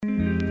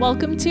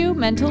Welcome to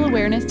Mental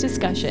Awareness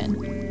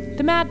Discussion,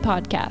 the MAD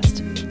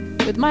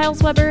podcast, with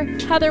Miles Weber,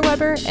 Heather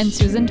Weber, and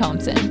Susan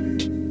Thompson.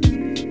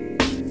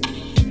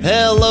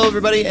 Hello,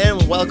 everybody,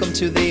 and welcome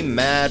to the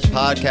MAD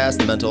podcast,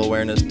 the Mental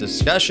Awareness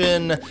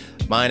Discussion.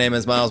 My name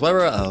is Miles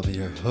Weber. I'll be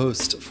your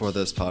host for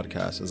this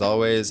podcast, as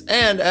always.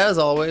 And as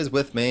always,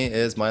 with me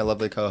is my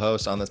lovely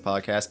co-host on this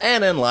podcast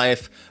and in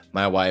life,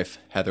 my wife,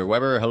 Heather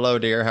Weber. Hello,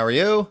 dear. How are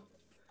you?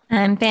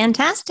 I'm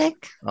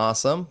fantastic.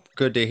 Awesome.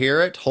 Good to hear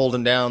it.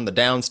 Holding down the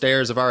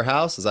downstairs of our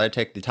house as I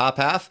take the top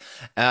half.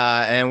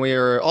 And we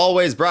are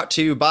always brought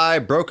to you by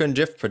Broken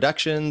Drift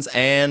Productions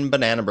and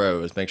Banana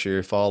Bros. Make sure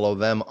you follow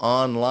them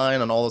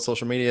online on all the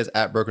social medias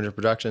at Broken Drift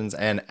Productions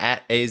and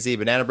at AZ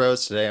Banana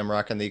Bros. Today I'm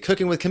rocking the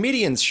Cooking with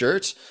Comedians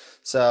shirt.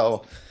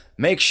 So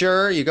make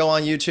sure you go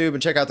on YouTube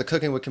and check out the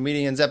Cooking with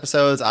Comedians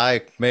episodes.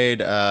 I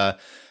made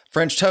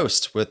French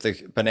toast with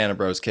the Banana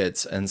Bros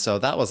kids. And so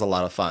that was a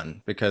lot of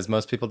fun because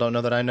most people don't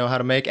know that I know how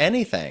to make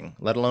anything,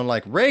 let alone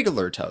like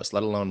regular toast,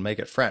 let alone make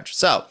it French.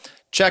 So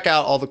check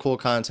out all the cool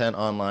content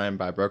online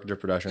by Broken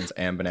Drift Productions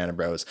and Banana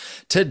Bros.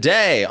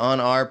 Today on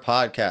our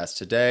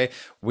podcast,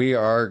 we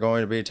are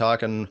going to be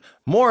talking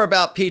more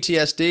about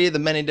PTSD, the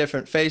many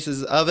different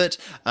faces of it.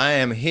 I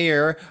am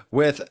here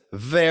with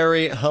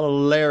very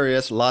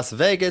hilarious Las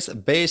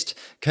Vegas-based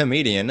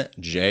comedian,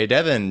 Jay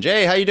Devin.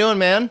 Jay, how you doing,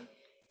 man?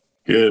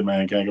 Good,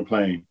 man. Can't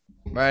complain.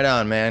 Right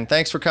on, man.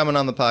 Thanks for coming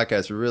on the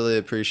podcast. We really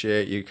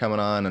appreciate you coming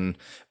on and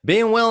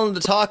being willing to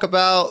talk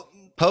about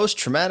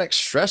post-traumatic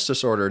stress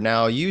disorder.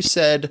 Now, you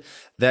said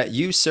that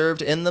you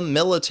served in the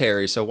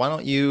military, so why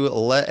don't you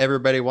let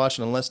everybody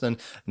watching and listening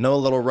know a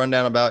little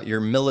rundown about your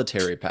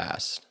military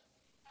past?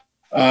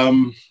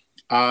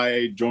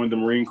 I joined the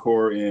Marine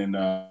Corps in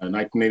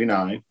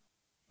 1989,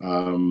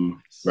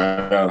 right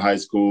out of high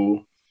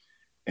school,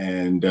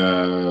 and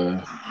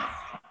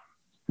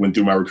went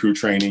through my recruit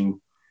training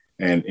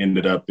and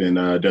ended up in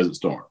Desert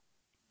Storm.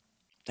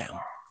 Damn.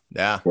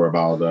 Yeah. For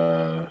about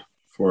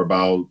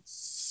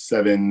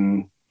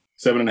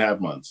 7.5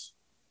 months.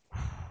 I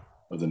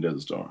was in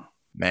Desert Storm.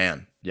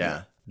 Man,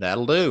 yeah.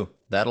 That'll do.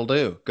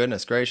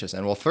 Goodness gracious.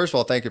 And well, first of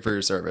all, thank you for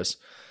your service.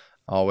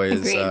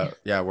 Always,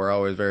 we're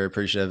always very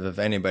appreciative of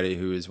anybody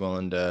who is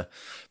willing to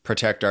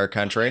protect our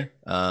country.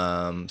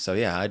 So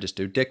yeah, I just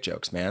do dick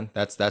jokes, man.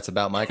 That's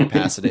about my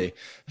capacity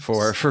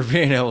for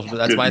being able to,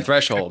 that's my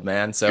threshold,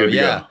 man. So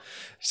yeah.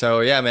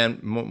 So yeah, man,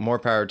 more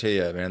power to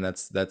you, man.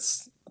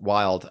 That's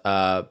wild.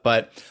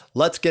 But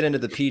let's get into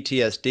the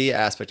PTSD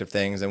aspect of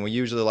things. And we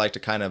usually like to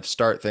kind of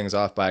start things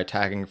off by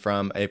attacking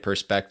from a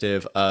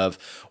perspective of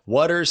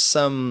what are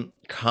some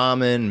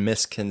common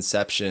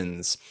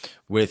misconceptions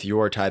with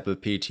your type of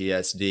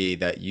PTSD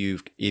that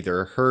you've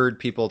either heard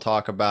people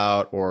talk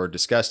about or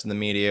discussed in the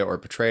media or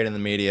portrayed in the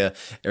media.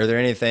 Are there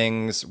any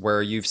things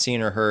where you've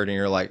seen or heard and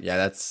you're like,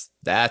 yeah,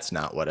 that's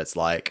not what it's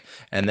like?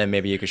 And then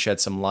maybe you could shed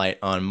some light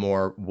on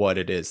more what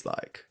it is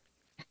like.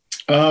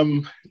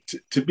 To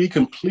be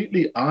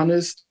completely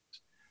honest,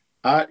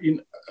 I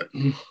think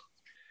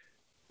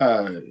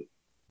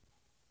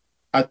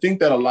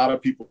that a lot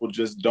of people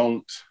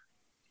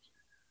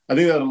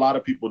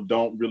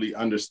don't really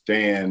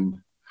understand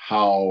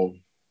how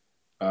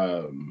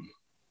it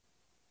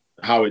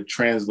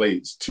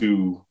translates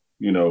to,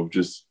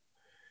 just,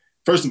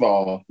 first of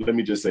all, let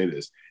me just say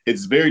this.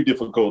 It's very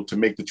difficult to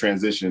make the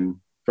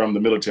transition from the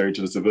military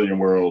to the civilian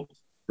world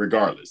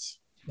regardless,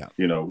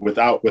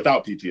 without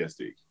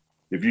PTSD.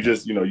 If you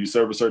just, you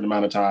serve a certain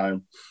amount of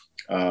time,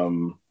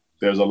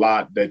 there's a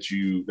lot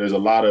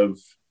of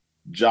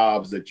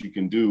jobs that you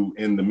can do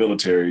in the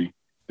military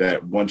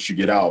that once you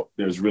get out,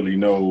 there's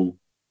no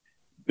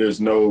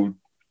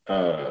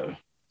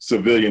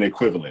civilian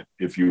equivalent,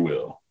 if you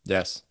will.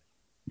 Yes.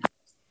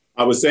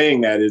 I was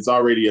saying that it's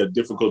already a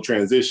difficult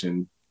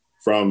transition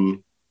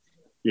from,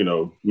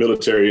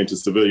 military into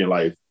civilian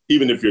life,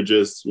 even if you're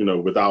just,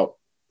 without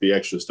the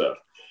extra stuff.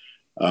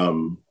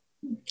 I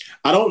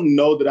don't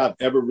know that I've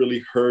ever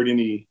really heard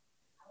any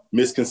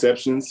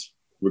misconceptions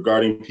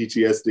regarding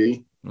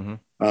PTSD.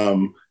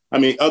 Mm-hmm.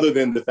 Other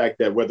than the fact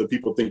that whether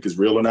people think it's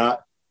real or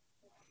not,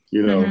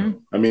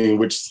 mm-hmm.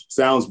 Which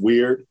sounds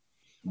weird,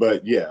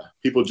 but yeah,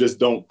 people just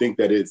don't think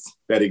that it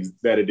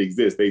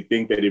exists. They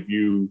think that if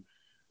you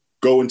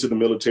go into the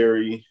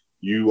military,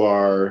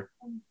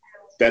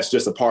 that's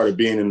just a part of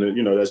being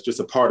that's just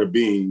a part of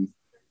being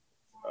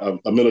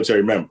a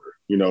military member,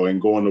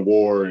 and going to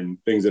war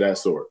and things of that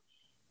sort.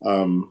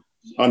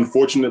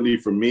 Unfortunately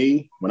for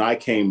me, when I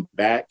came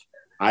back,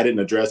 I didn't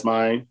address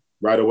mine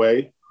right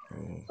away.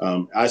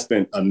 I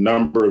spent a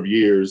number of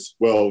years.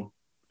 Well,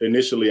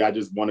 initially, I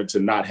just wanted to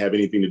not have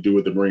anything to do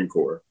with the Marine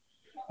Corps.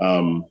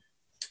 And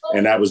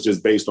that was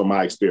just based on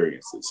my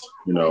experiences.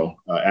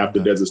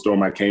 After Desert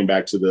Storm, I came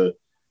back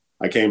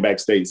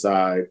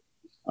stateside.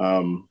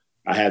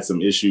 I had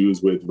some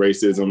issues with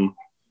racism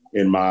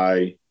in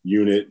my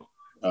unit,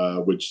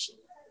 which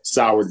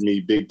soured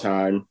me big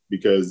time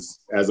because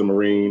as a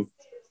Marine,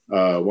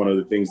 one of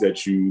the things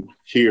that you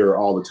hear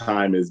all the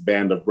time is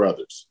band of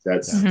brothers.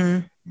 That's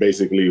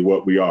basically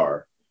what we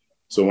are.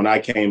 So when I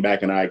came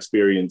back and I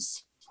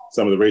experienced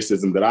some of the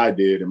racism that I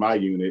did in my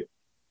unit,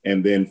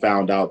 and then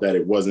found out that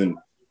it wasn't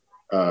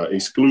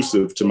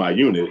exclusive to my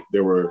unit.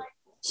 There were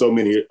so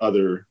many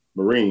other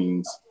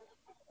Marines,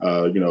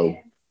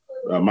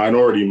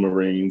 minority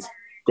Marines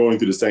going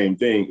through the same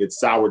thing. It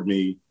soured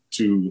me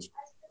to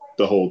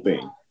the whole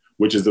thing,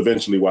 which is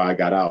eventually why I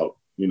got out,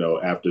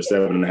 after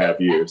 7.5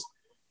 years.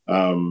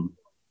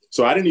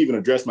 So I didn't even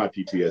address my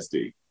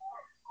PTSD.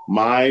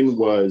 Mine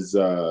was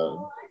a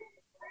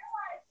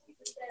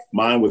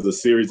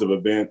series of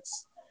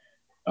events.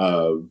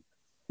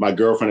 My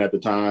girlfriend at the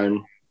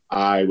time,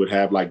 I would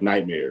have like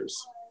nightmares,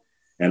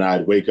 and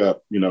I'd wake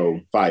up,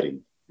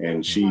 fighting.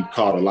 And she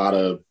caught a lot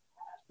of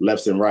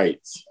lefts and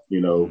rights,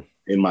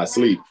 in my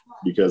sleep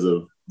because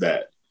of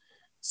that.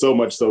 So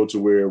much so to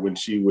where when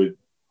she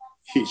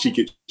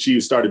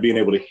started being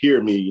able to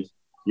hear me,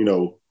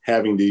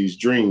 having these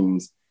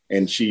dreams,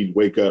 and she'd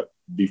wake up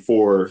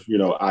before,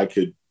 I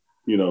could,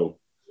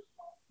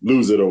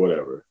 lose it or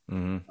whatever.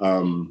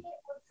 Mm-hmm.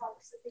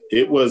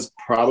 It was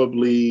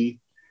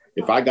probably,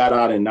 if I got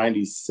out in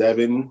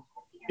 97,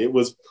 it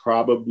was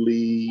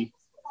probably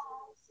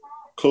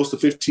close to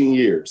 15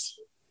 years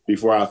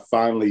before I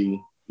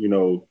finally,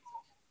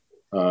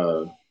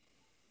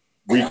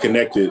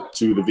 reconnected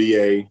to the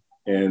VA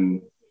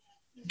and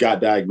got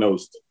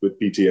diagnosed with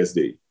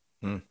PTSD.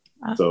 Mm.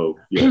 So,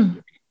 yeah.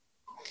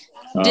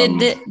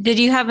 Did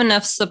you have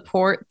enough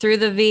support through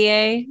the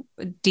VA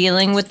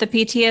dealing with the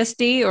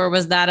PTSD, or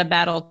was that a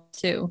battle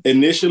too?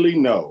 Initially,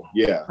 no.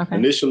 Yeah. Okay.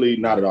 Initially,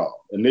 not at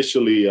all.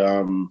 Initially,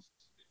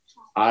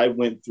 I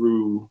went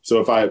through. So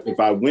if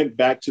I went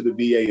back to the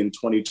VA in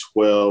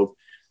 2012,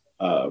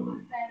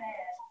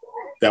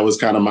 that was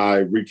kind of my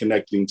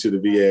reconnecting to the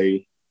VA,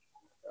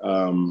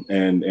 and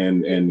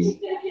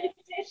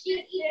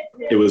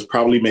it was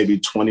probably maybe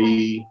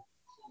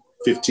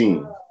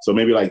 2015. So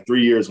maybe like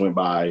 3 years went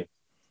by.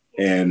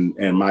 And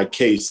my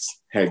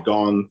case had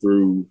gone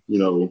through,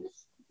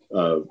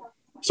 so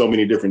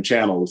many different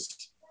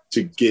channels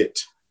to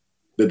get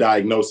the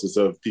diagnosis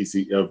of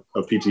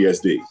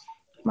PTSD.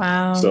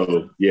 Wow.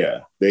 So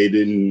yeah, they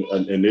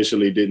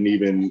initially didn't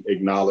even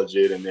acknowledge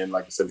it. And then,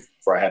 like I said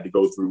before, I had to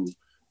go through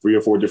 3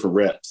 or 4 different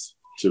reps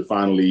to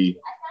finally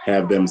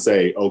have them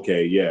say,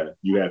 okay, yeah,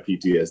 you have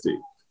PTSD.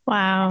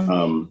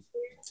 Wow.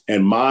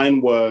 And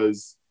mine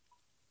was,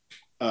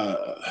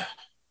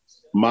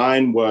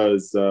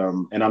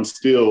 and I'm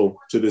still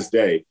to this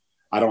day,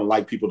 I don't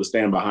like people to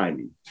stand behind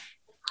me.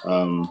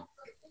 I'm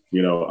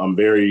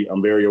very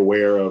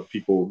aware of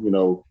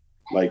people,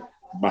 like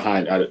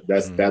behind.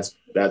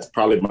 That's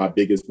probably my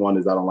biggest one,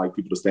 is I don't like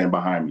people to stand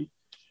behind me.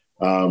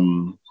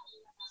 I'm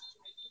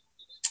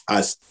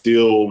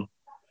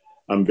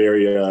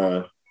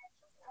very,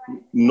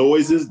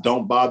 noises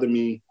don't bother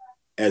me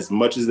as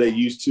much as they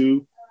used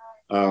to.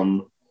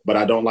 But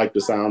I don't like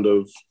the sound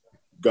of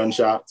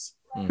gunshots.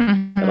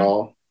 Mm-hmm. At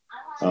all.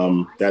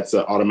 That's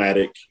an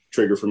automatic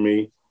trigger for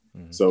me.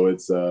 Mm-hmm. So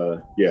it's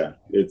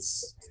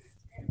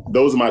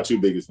those are my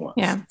 2 biggest ones.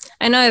 Yeah.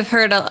 I know I've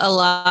heard a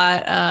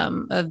lot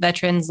of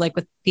veterans, like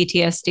with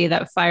PTSD,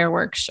 that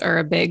fireworks are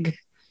a big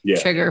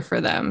trigger for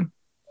them.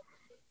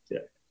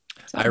 Yeah.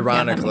 So,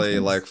 ironically,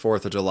 like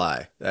 4th of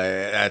July,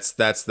 that's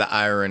the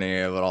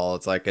irony of it all.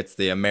 It's like, it's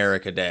the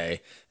America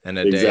Day, and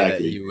a day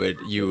that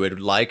you would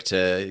like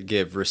to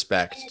give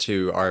respect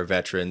to our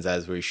veterans,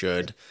 as we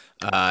should.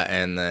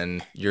 And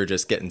then you're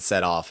just getting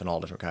set off in all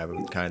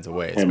different kinds of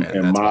ways, man.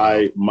 And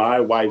my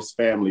wife's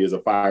family is a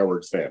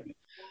fireworks family.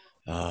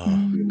 Oh,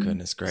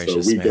 goodness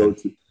gracious, so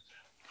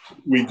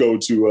we go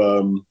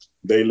to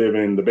they live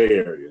in the Bay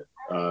Area,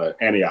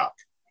 Antioch.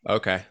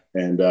 Okay.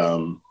 And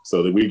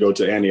so that we go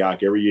to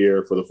Antioch every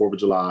year for the 4th of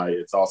July.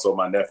 It's also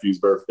my nephew's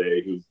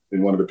birthday, who's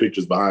in one of the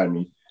pictures behind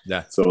me.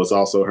 Yeah. So it's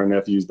also her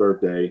nephew's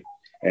birthday.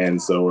 And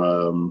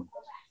so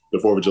the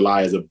 4th of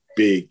July is a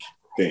big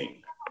thing.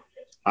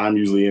 I'm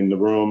usually in the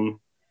room,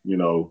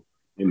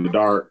 in the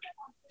dark,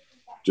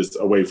 just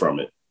away from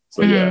it.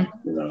 So,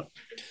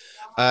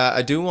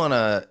 I do want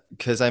to,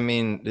 because I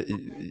want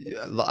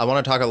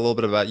to talk a little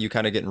bit about you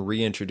kind of getting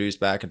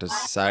reintroduced back into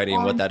society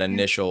and what that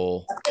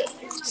initial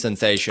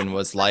sensation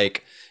was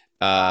like,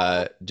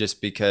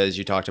 just because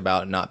you talked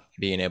about not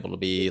being able to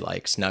be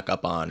like snuck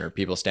up on, or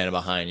people standing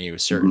behind you,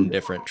 certain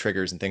different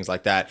triggers and things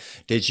like that.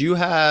 Did you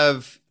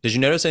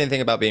notice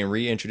anything about being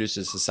reintroduced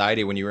to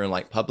society when you were in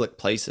like public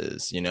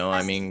places?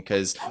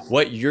 Because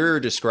what you're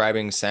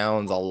describing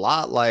sounds a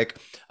lot like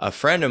a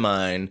friend of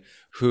mine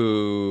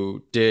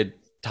who did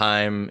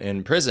time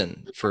in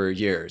prison for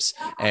years.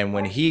 And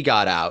when he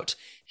got out,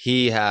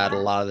 he had a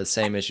lot of the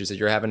same issues that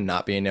you're having,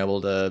 not being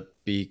able to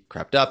be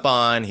crept up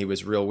on. He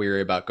was real weary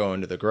about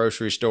going to the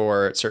grocery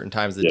store at certain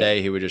times of the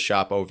day. He would just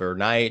shop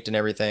overnight and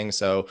everything.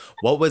 So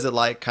what was it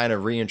like kind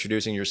of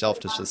reintroducing yourself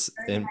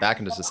back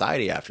into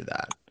society after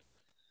that?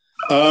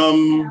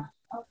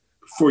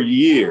 For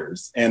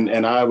years,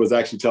 and I was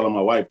actually telling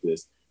my wife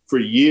this, for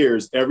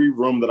years, every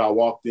room that I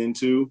walked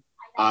into,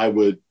 I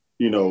would,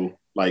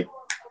 like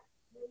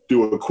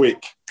do a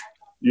quick,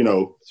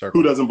 Circle.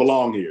 Who doesn't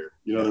belong here?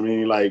 You know what I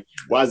mean? Like,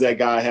 why does that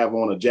guy have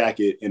on a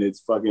jacket and it's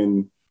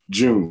fucking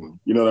June.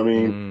 You know what I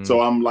mean?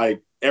 So I'm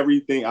like,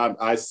 everything,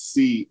 I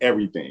see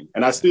everything.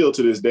 And I still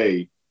to this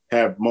day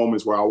have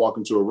moments where I walk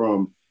into a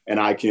room and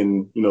I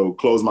can, you know,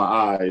 close my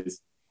eyes,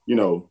 you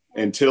know,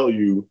 and tell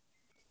you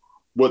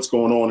what's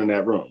going on in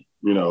that room,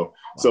 you know?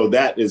 So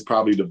that is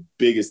probably the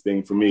biggest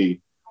thing for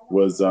me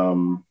was,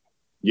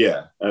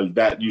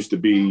 that used to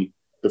be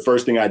the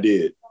first thing I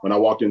did when I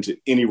walked into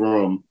any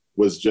room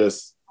was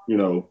just, you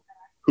know,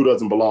 who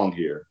doesn't belong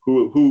here?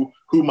 Who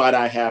might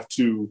I have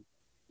to,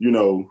 you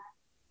know,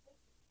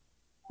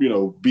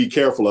 be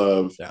careful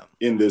of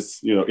in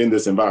this, you know, in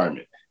this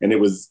environment. And it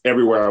was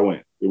everywhere I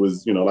went. It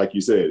was, you know, like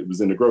you said, it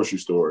was in the grocery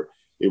store.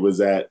 It was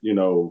at, you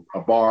know,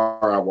 a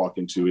bar I walked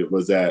into. It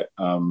was at,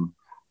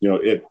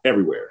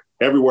 everywhere.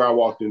 Everywhere I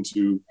walked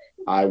into,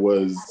 I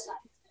was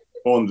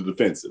on the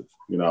defensive.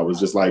 You know, I was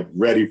just like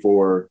ready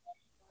for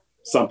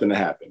something to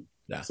happen.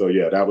 Yeah. So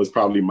yeah, that was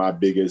probably my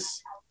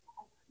biggest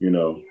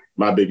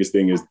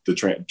thing is the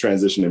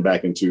transitioning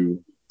back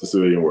into the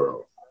civilian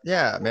world.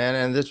 Yeah, man.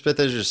 And there's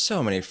just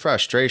so many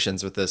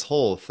frustrations with this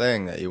whole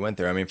thing that you went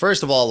through. I mean,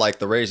 first of all, like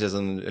the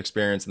racism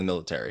experience in the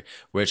military,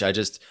 which I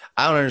don't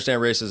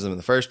understand racism in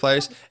the first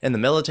place. In the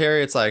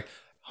military, it's like,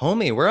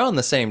 homie, we're on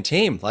the same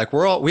team. Like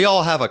we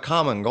all have a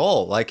common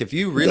goal. Like if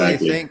you really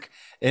think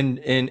in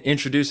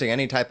introducing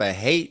any type of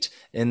hate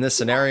in this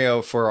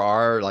scenario for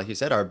our, like you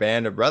said, our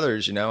band of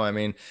brothers, you know, I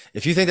mean,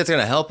 if you think that's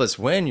going to help us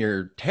win,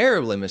 you're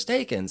terribly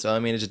mistaken. So, I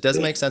mean, it just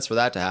doesn't make sense for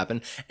that to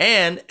happen.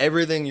 And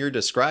everything you're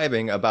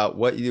describing about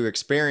what you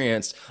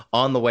experienced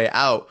on the way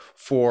out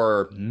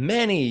for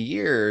many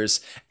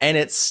years, and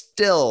it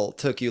still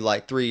took you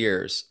like 3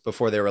 years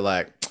before they were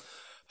like,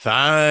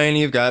 fine,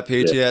 you've got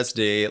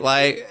PTSD.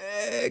 Like,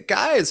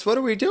 guys, what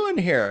are we doing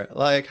here?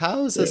 Like, how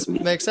does this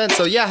make sense?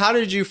 So yeah, how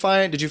did you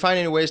find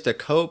any ways to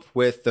cope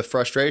with the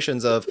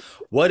frustrations of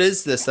what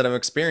is this that I'm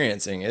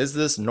experiencing? Is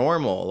this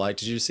normal? Like,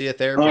 did you see a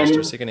therapist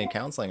or seek any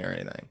counseling or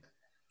anything?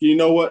 You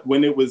know what,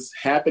 when it was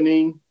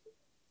happening,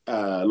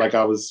 like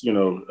I was, you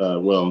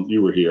know,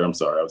 you were here. I'm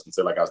sorry. I was gonna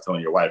say like I was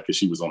telling your wife because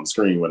she was on the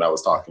screen when I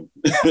was talking.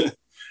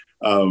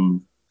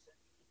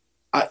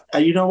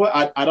 You know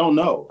what? I don't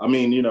know. I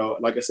mean, you know,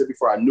 like I said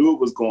before, I knew it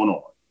was going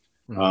on.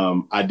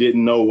 I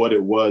didn't know what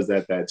it was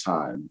at that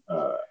time.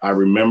 I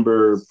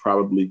remember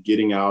probably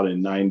getting out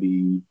in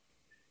 90.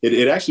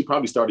 It actually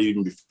probably started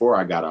even before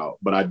I got out,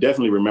 but I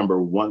definitely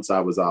remember once I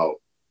was out,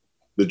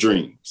 the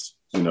dreams,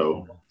 you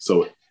know,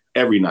 so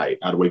every night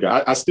I'd wake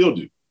up. I still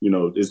do, you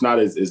know, it's not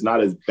as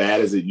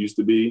bad as it used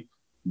to be,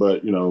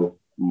 but, you know,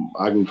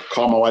 I can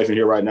call my wife in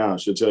here right now.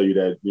 She'll tell you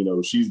that, you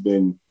know, she's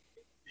been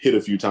hit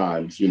a few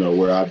times, you know,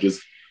 where I've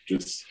just, you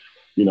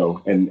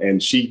know,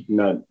 and she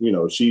not, you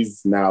know,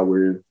 she's now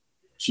where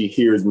she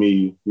hears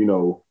me, you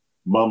know,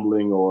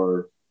 mumbling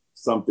or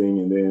something.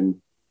 And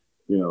then,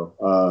 you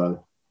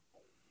know,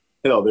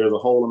 hell, there's a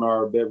hole in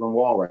our bedroom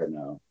wall right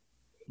now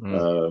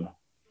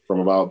from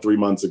about 3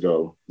 months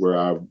ago where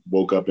I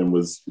woke up and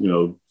was, you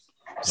know,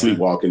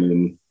 sleepwalking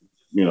and,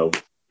 you know,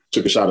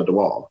 took a shot at the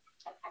wall.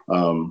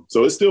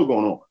 So it's still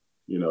going on,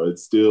 you know,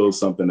 it's still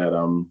something that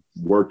I'm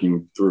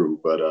working through,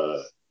 but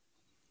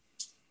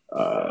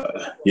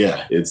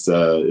it's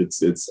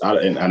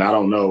and I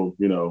don't know,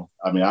 you know,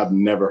 I mean, I've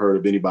never heard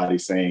of anybody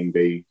saying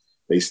they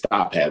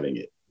stopped having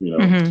it, you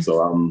know,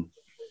 so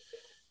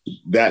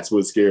that's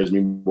what scares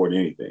me more than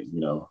anything, you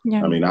know.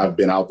 I mean, I've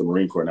been out the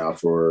Marine Corps now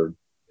for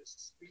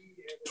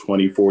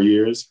 24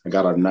 years. I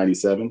got out in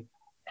 97.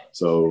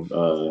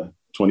 So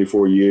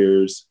 24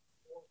 years,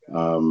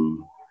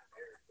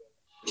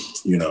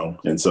 you know,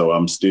 and so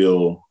I'm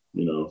still,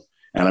 you know,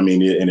 and I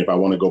mean, and if I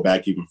want to go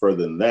back even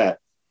further than that,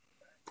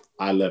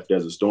 I left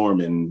Desert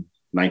Storm in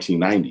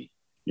 1990,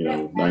 you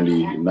know,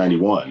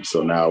 91.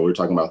 So now we're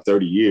talking about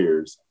 30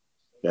 years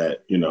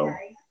that, you know,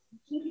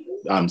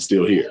 I'm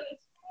still here.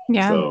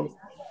 Yeah. So,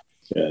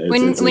 yeah,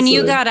 when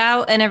you got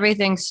out and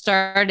everything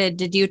started,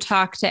 did you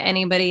talk to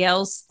anybody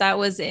else that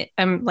was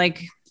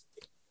like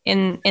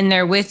in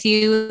there with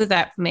you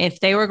that if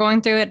they were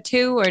going through it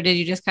too, or did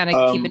you just kind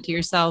of keep it to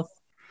yourself?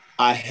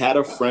 I had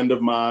a friend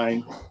of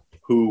mine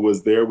who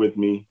was there with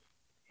me.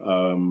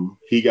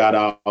 He got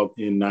out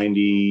in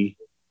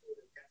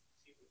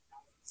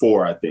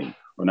 94, I think,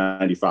 or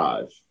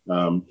 95.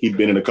 He'd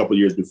been in a couple of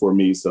years before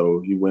me.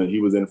 So he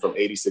was in from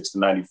 86 to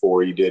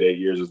 94. He did 8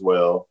 years as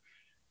well.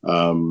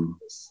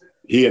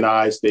 He and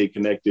I stayed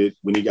connected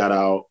when he got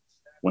out.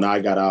 When I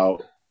got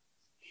out,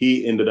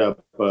 he ended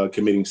up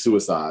committing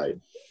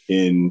suicide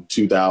in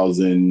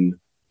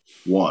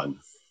 2001.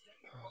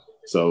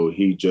 So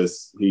he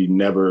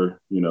never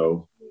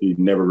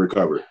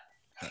recovered.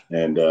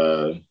 And,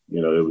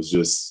 you know, it was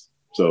just,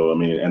 so, I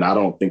mean, and I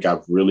don't think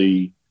I've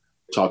really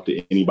talked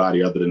to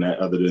anybody other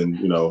than,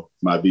 you know,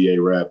 my VA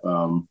rep.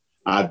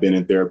 I've been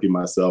in therapy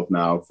myself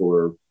now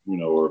for, you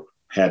know, or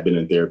had been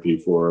in therapy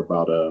for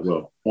about,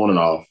 on and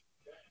off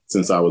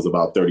since I was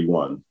about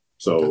 31.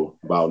 So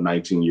about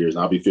 19 years,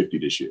 I'll be 50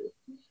 this year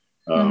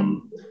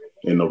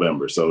in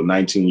November. So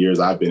 19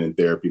 years I've been in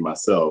therapy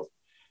myself.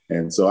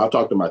 And so I've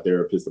talked to my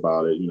therapist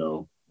about it, you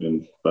know,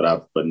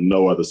 but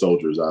no other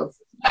soldiers I've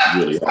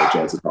really had a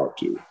chance to talk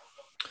to.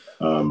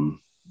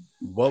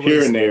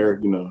 Here and there,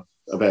 you know,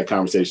 I've had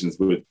conversations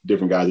with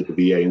different guys at the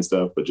VA and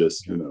stuff, but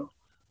just, you know.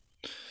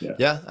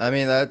 Yeah. I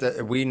mean,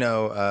 that we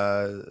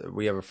know,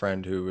 we have a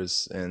friend who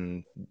was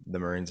in the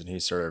Marines and he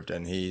served,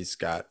 and he's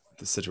got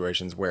the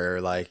situations where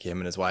like him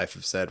and his wife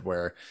have said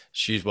where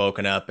she's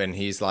woken up and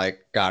he's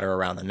like got her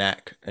around the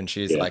neck and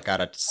she's like got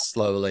to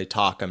slowly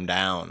talk him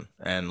down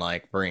and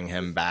like bring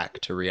him back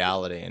to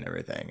reality and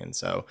everything. And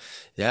so,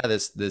 yeah,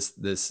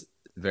 this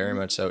very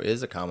much so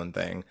is a common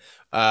thing.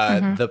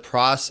 The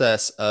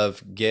process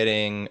of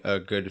getting a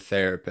good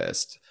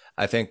therapist,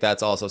 I think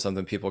that's also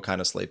something people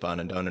kind of sleep on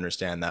and don't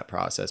understand that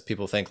process.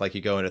 People think like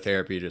you go into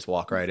therapy, you just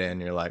walk right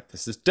in, you're like,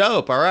 this is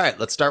dope. All right,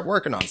 let's start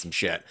working on some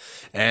shit.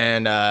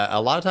 And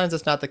a lot of times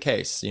it's not the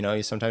case. You know,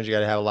 sometimes you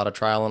got to have a lot of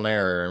trial and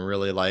error and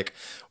really like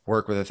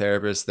work with a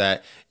therapist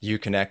that you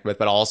connect with.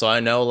 But also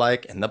I know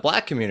like in the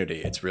Black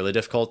community, it's really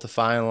difficult to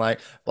find like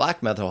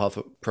Black mental health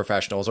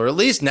professionals, or at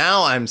least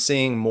now I'm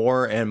seeing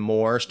more and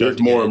more start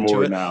to get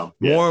into it. Now.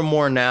 More and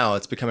more now.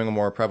 It's becoming a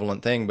more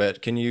prevalent thing.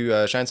 But can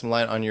you shine some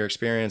light on your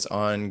experience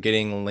on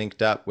getting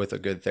linked up with a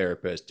good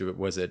therapist?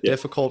 Was it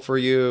difficult for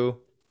you?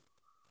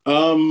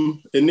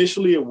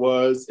 Initially it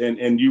was,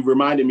 and you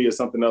reminded me of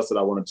something else that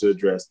I wanted to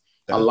address.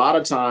 A lot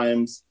of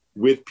times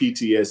with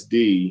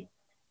PTSD,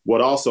 what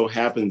also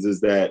happens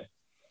is that,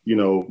 you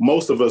know,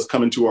 most of us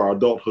come into our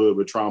adulthood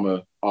with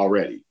trauma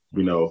already.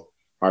 You know,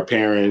 our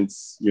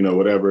parents, you know,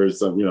 whatever.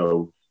 Some,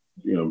 you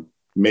know,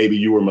 maybe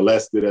you were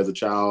molested as a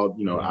child.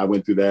 You know, I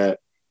went through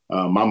that.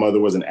 My mother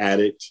was an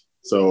addict,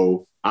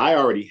 so I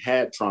already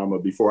had trauma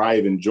before I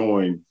even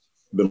joined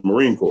the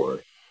Marine Corps.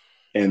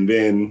 And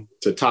then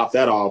to top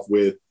that off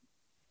with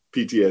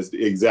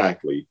PTSD,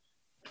 exactly.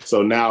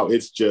 So now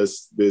it's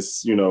just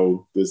this, you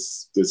know,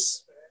 this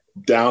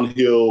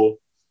downhill,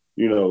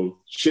 you know,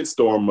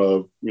 shitstorm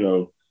of, you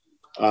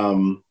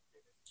know,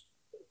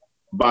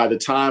 by the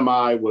time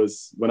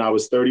when I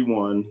was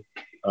 31,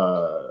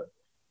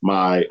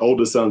 my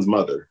oldest son's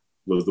mother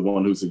was the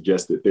one who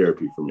suggested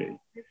therapy for me.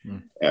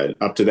 And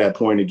up to that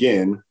point,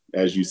 again,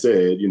 as you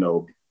said, you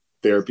know,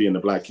 therapy in the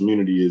Black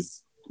community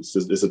it's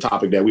a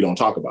topic that we don't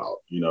talk about.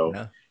 You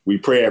know, we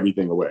pray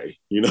everything away.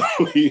 You know,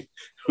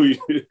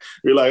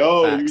 we're like,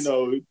 oh, facts. You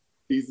know,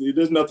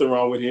 there's nothing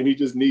wrong with him. He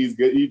just needs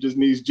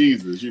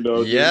Jesus, you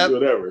know,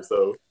 whatever.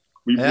 So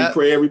we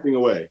pray everything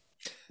away.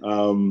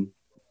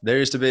 There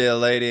used to be a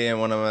lady in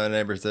one of my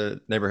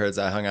neighborhoods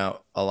I hung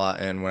out a lot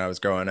in when I was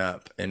growing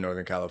up in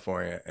Northern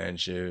California. And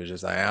she was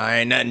just like, I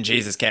ain't nothing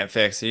Jesus can't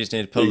fix. You just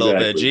need to put a little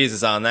bit of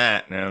Jesus on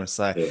that. And I was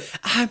like,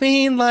 I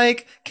mean,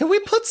 like, can we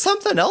put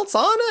something else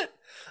on it?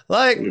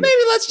 Like,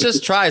 maybe let's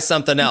just try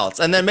something else.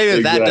 And then maybe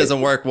if that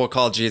doesn't work, we'll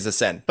call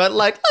Jesus in. But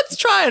like, let's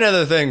try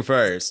another thing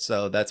first.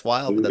 So that's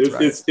wild, but that's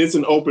right. It's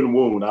an open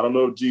wound. I don't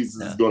know if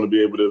Jesus is going to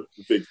be able to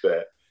fix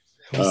that.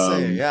 We'll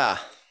see, yeah.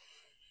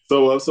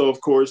 So of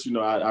course, you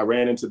know, I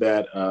ran into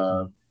that.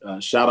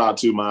 Shout out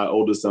to my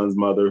oldest son's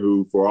mother,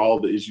 who, for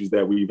all the issues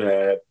that we've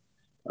had,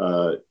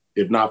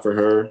 if not for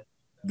her,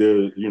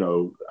 you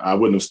know, I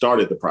wouldn't have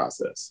started the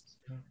process.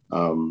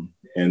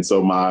 And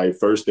so my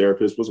first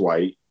therapist was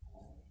white.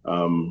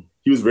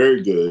 He was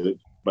very good,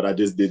 but I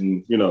just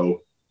didn't,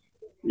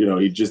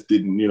 he just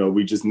didn't,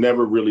 we just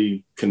never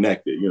really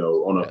connected,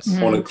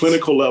 on a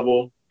clinical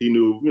level. He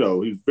knew,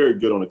 he was very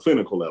good on a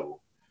clinical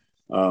level.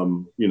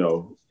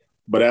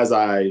 But as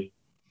I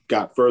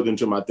got further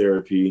into my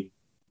therapy,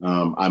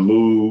 I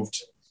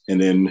moved and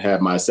then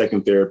had my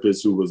second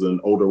therapist, who was an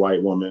older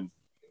white woman,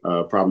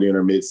 probably in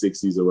her mid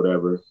 60s or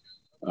whatever.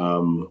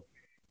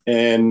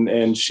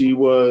 And she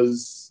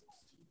was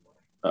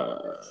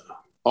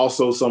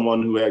also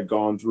someone who had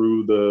gone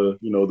through the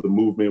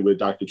movement with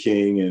Dr.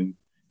 King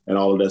and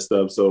all of that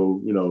stuff.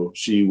 So,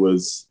 she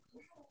was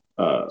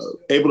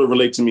able to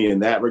relate to me in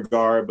that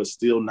regard, but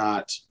still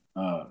not,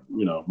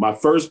 my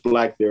first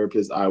Black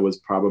therapist, I was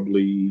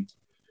probably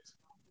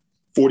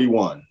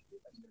 41.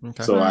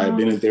 Okay. So I had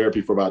been in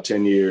therapy for about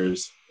 10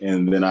 years.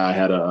 And then I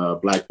had a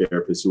Black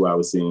therapist who I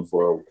was seeing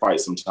for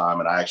quite some time.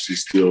 And I actually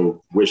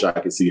still wish I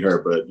could see her,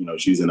 but,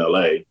 she's in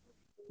LA.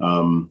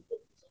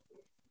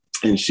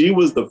 And she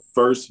was the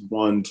first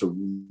one to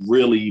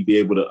really be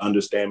able to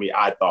understand me,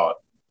 I thought,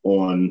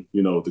 on,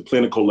 the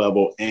clinical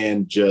level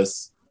and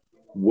just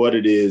what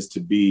it is to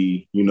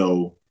be,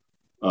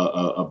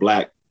 a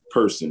Black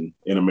person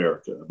in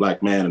America, a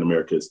Black man in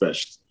America,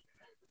 especially.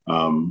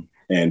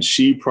 And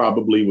she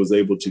probably was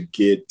able to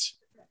get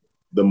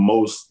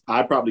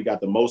I probably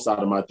got the most out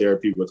of my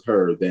therapy with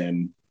her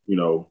than,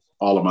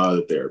 all of my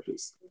other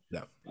therapists.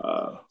 Yeah.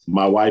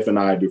 My wife and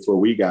I, before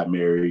we got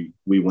married,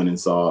 we went and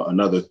saw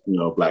another,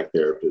 Black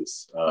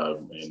therapist.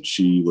 And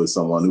she was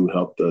someone who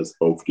helped us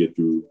both get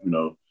through,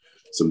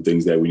 some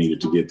things that we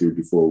needed to get through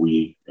before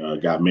we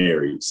got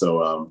married.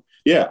 So,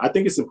 I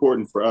think it's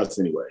important for us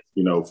anyway,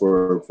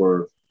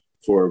 for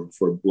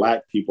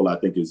Black people, I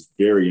think it's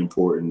very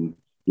important,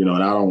 and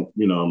I don't,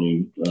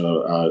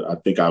 I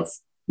think I've,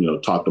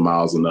 talked to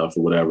Miles enough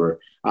or whatever.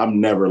 I'm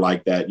never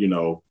like that,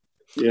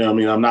 You know, I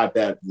mean, I'm not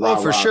that. Oh,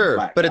 for sure,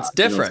 but guy, it's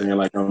different. You know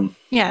what I'm saying? Like,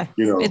 yeah,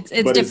 you know, it's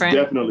but different.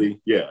 It's definitely,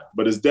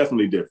 but it's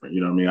definitely different.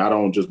 You know what I mean? I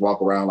don't just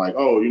walk around like,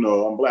 oh, you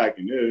know, I'm black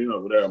and you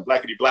know, whatever, I'm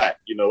blackity black,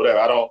 you know, whatever.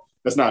 I don't.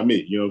 That's not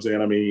me. You know what I'm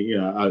saying? I mean, you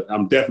know,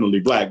 I'm definitely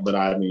black, but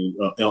I mean,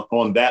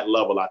 on that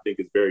level, I think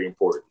it's very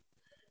important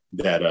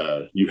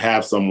that you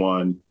have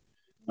someone,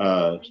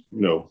 you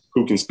know,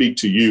 who can speak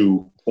to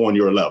you on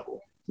your level.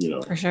 You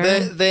know, for sure.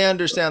 They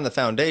understand the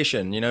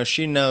foundation. You know,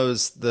 she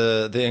knows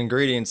the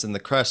ingredients and the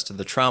crust of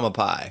the trauma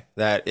pie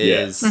that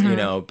is, you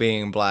know,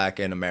 being black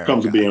in America.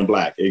 Comes to being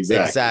black,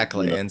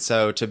 exactly. You know? And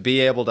so to be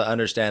able to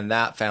understand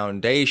that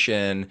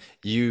foundation,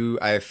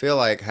 I feel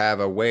like have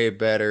a way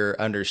better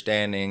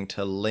understanding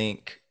to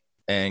link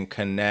and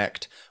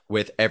connect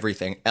with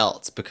everything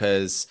else,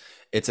 because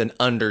it's an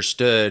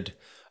understood,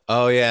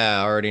 oh yeah,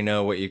 I already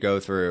know what you go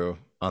through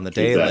on the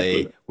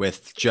daily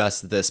with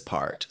just this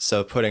part.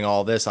 So putting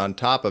all this on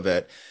top of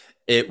it,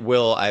 it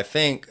will, I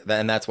think,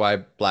 and that's why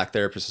Black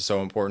therapists are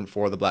so important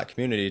for the Black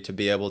community, to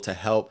be able to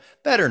help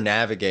better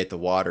navigate the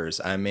waters.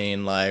 I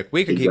mean, like,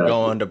 we could keep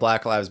going to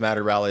Black Lives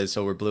Matter rallies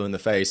till we're blue in the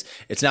face.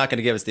 It's not going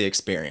to give us the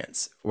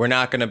experience. We're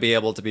not going to be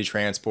able to be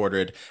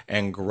transported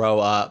and grow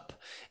up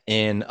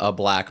in a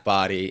Black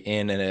body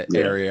in an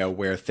area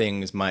where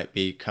things might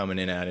be coming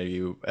in out of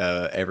you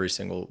every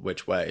single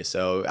which way.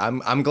 So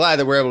I'm glad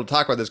that we're able to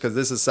talk about this, because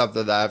this is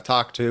something that I've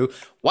talked to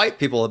white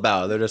people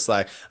about. They're just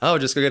like, oh,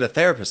 just go get a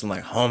therapist. I'm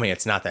like, homie,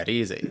 it's not that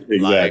easy.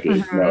 Exactly.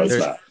 Like, no, it's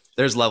not.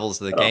 There's levels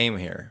to the game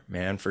here,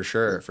 man, for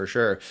sure, for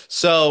sure.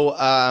 So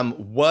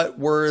what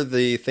were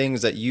the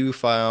things that you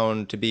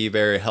found to be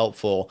very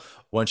helpful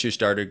once you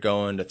started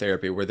going to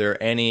therapy? Were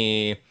there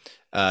any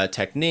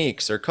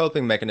techniques or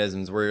coping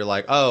mechanisms where you're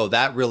like, oh,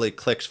 that really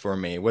clicked for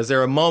me? Was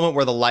there a moment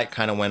where the light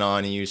kind of went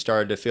on and you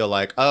started to feel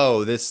like,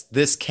 oh,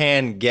 this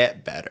can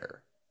get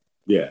better?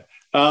 Yeah.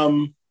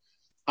 I'll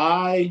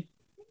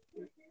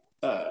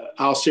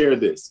share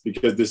this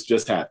because this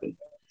just happened.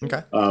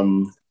 Okay.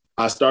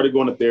 I started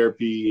going to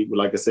therapy,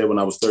 like I said, when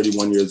I was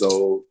 31 years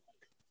old.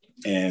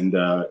 And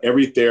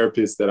every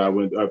therapist that I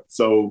went,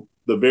 so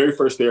the very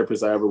first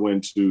therapist I ever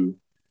went to,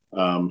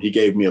 he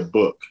gave me a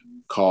book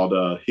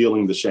called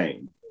Healing the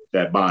Shame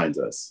That Binds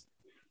Us.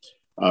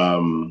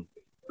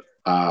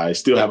 I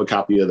still have a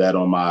copy of that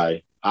on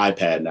my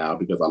iPad now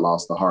because I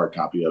lost the hard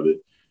copy of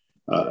it.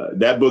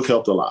 That book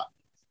helped a lot.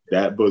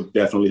 That book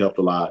definitely helped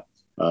a lot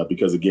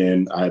because,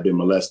 again, I had been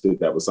molested.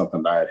 That was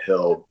something that I had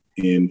held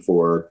in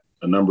for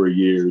a number of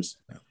years.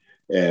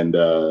 And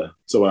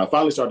so when I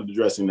finally started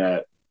addressing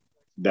that,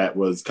 that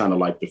was kind of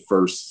like the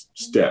first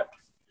step.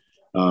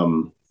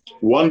 One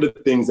of the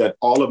things that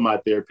all of my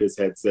therapists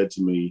had said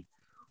to me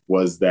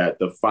was that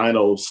the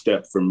final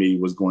step for me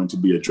was going to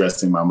be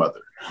addressing my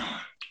mother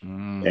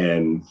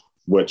and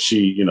what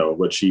she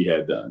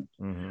had done.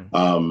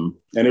 And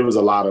it was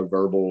a lot of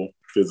verbal,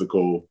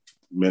 physical,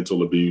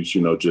 mental abuse,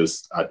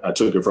 just, I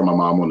took it from my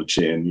mom on the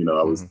chin,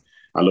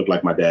 I looked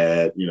like my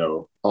dad,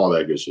 all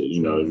that good shit,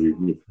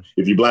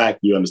 if you're Black,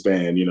 you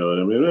understand,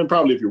 and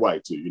probably if you're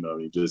white too,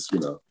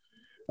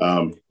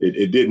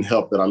 it didn't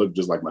help that I looked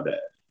just like my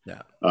dad.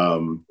 Yeah.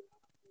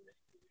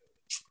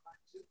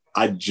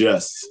 I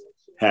just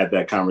had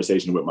that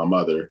conversation with my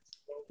mother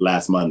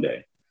last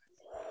Monday.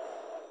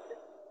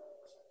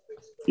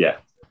 Yeah.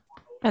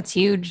 That's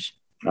huge.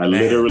 I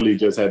literally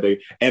just had that.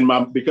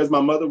 And because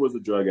my mother was a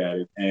drug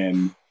addict,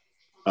 and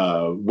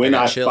when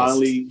I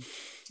finally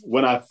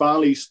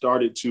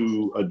started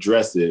to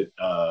address it,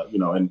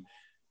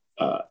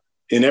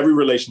 in every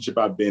relationship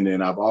I've been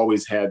in, I've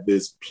always had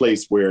this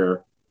place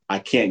where I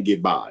can't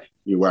get by,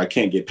 where I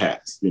can't get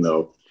past, and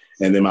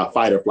then my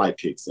fight or flight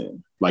kicks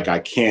in. Like I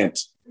can't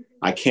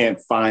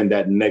find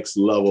that next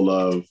level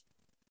of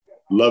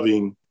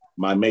loving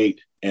my mate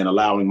and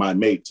allowing my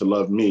mate to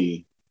love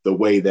me the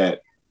way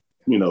that,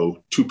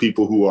 two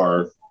people who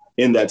are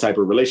in that type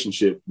of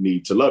relationship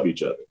need to love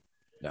each other.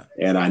 Yeah.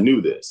 And I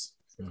knew this.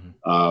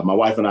 My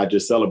wife and I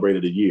just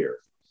celebrated a year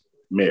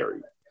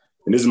married.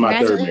 And this is my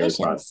third marriage.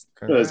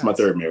 It's my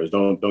third marriage.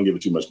 Don't give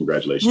it too much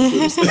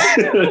congratulations.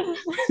 I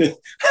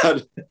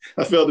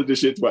failed at this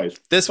shit twice.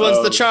 This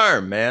one's the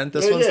charm, man.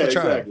 This one's the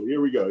charm. Exactly.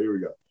 Here we go.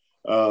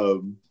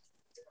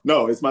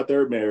 No, it's my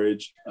third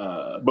marriage,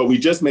 but we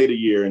just made a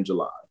year in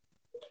July.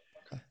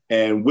 Okay.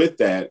 And with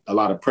that, a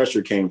lot of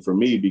pressure came from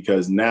me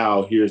because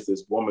now here's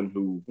this woman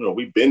who,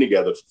 we've been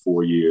together for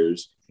 4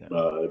 years,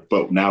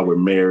 but now we're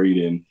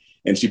married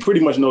and she pretty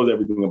much knows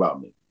everything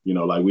about me.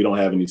 Like we don't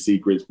have any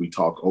secrets. We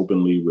talk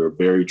openly. We're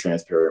very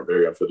transparent,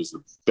 very upfront. It's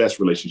the best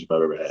relationship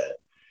I've ever had.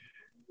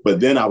 But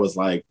then I was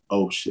like,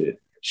 oh shit,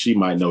 she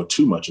might know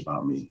too much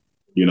about me,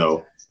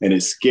 and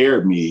it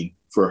scared me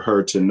for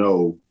her to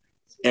know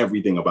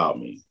everything about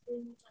me.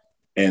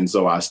 And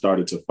so I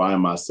started to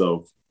find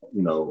myself,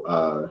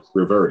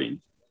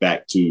 reverting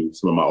back to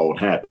some of my old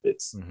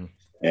habits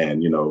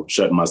and,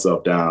 shutting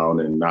myself down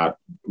and not,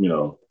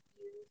 a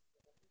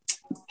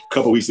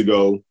couple weeks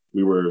ago,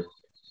 we were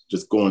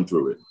just going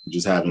through it,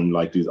 just having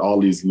like all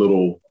these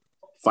little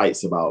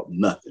fights about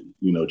nothing,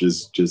 and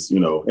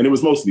it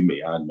was mostly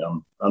me.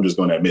 I'm just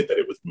going to admit that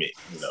it was me,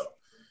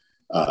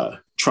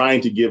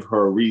 trying to give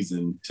her a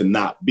reason to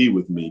not be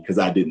with me because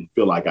I didn't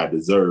feel like I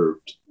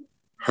deserved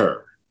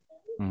her.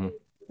 Mm-hmm.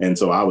 And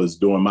so I was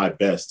doing my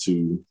best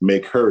to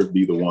make her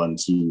be the one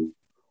to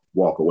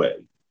walk away.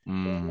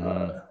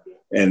 Mm-hmm.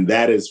 And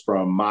that is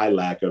from my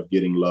lack of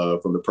getting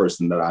love from the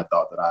person that I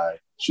thought that I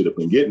should have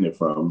been getting it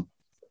from,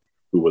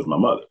 who was my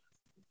mother.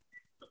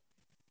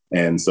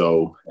 And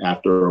so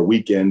after a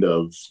weekend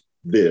of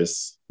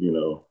this, we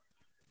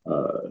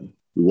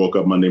woke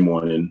up Monday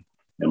morning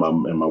and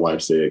my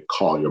wife said,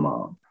 call your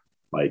mom.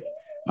 Like,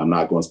 I'm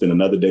not going to spend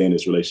another day in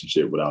this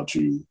relationship without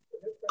you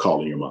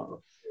calling your mom.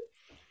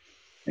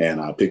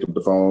 And I picked up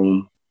the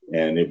phone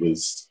and it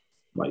was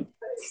like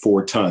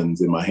 4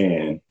 tons in my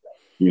hand,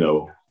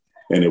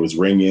 and it was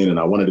ringing and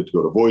I wanted it to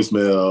go to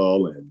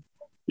voicemail and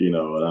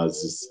I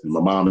was just,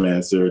 my mom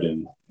answered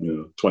and,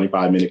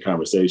 25-minute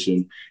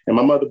conversation. And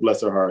my mother,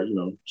 bless her heart,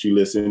 she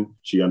listened,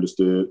 she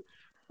understood.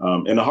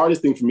 And the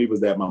hardest thing for me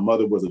was that my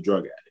mother was a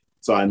drug addict.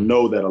 So I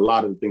know that a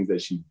lot of the things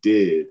that she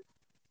did,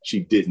 she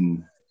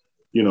didn't,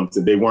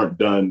 they weren't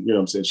done,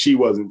 she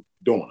wasn't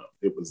doing them.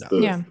 It was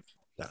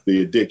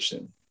the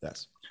addiction.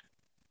 Yes.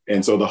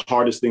 And so the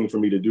hardest thing for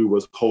me to do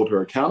was hold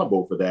her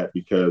accountable for that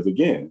because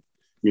again,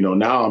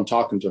 now I'm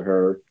talking to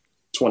her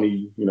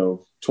 20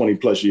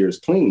 plus years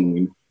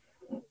clean,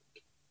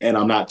 and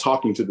I'm not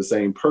talking to the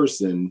same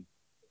person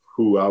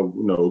who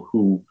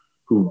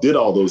who did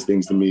all those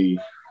things to me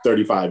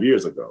 35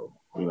 years ago,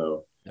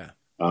 Yeah.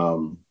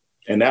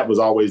 And that was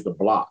always the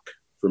block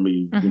for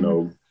me,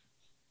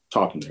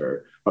 talking to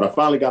her. But I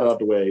finally got it out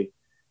the way.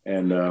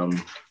 And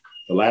the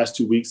last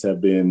 2 weeks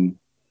have been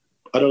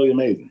utterly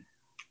amazing.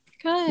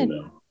 Good.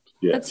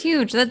 Yeah. That's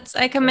huge.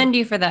 I commend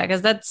you for that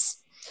because that's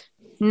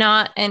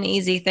not an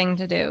easy thing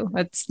to do.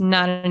 It's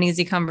not an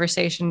easy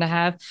conversation to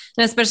have.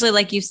 And especially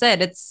like you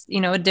said, it's,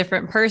 a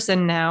different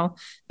person now,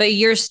 but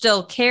you're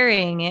still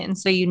carrying it. And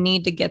so you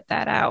need to get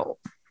that out.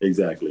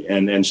 Exactly.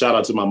 And shout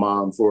out to my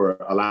mom for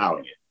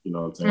allowing it.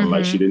 Mm-hmm.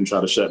 Like she didn't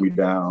try to shut me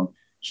down.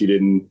 She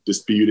didn't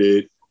dispute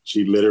it.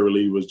 She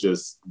literally was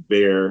just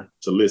there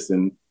to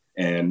listen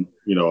and,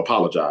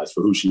 apologize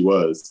for who she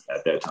was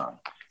at that time.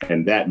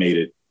 And that made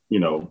it,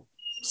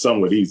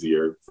 somewhat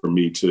easier for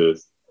me to,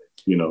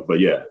 but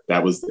yeah,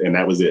 that was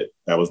it.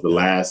 That was the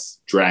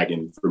last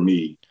dragon for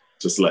me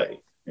to slay.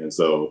 And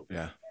so,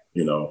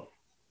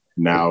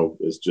 now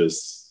it's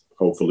just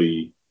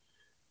hopefully,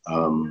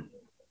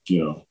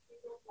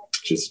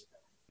 just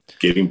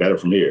getting better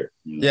from here.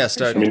 Yeah.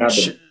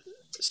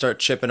 Start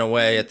chipping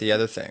away at the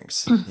other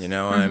things,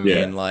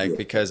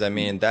 because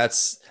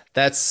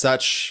that's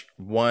such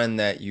one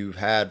that you've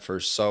had for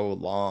so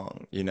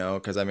long,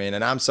 because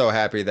and I'm so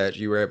happy that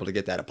you were able to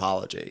get that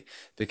apology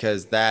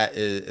because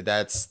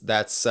that's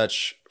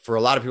such, for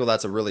a lot of people,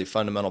 that's a really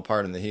fundamental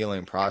part in the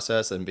healing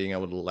process and being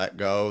able to let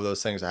go of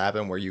those things that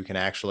happen where you can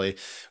actually,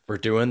 we're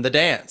doing the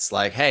dance.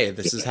 Like, hey,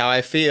 this is how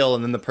I feel.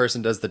 And then the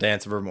person does the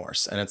dance of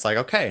remorse. And it's like,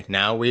 okay,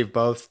 now we've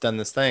both done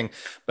this thing.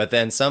 But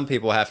then some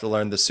people have to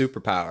learn the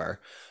superpower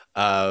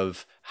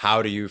of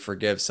how do you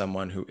forgive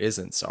someone who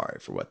isn't sorry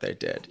for what they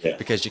did? Yeah.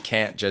 Because you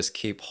can't just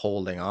keep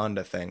holding on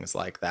to things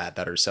like that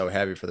are so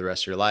heavy for the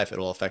rest of your life. It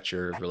will affect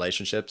your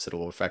relationships. It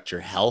will affect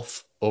your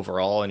health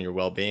overall and your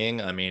well-being.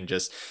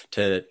 Just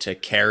to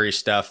carry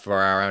stuff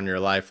around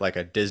your life like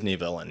a Disney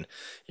villain,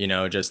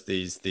 just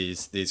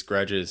these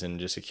grudges and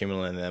just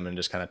accumulating them and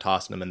just kind of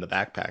tossing them in the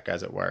backpack,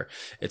 as it were.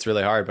 It's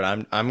really hard,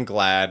 but I'm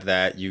glad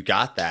that you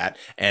got that.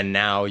 And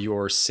now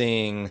you're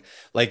seeing,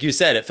 like you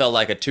said, it felt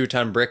like a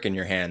 2-ton brick in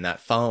your hand, that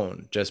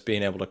phone, just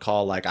being able to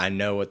call, like, I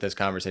know what this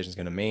conversation is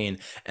going to mean.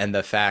 And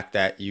the fact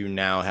that you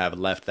now have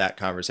left that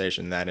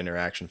conversation, that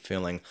interaction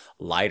feeling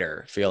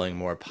lighter, feeling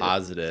more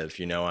positive,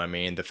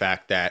 the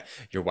fact that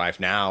your wife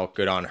now,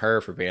 good on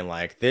her for being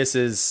like, this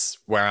is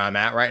where I'm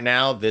at right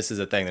now. This is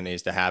a thing that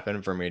needs to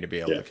happen for me to be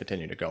able to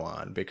continue to go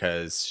on,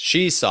 because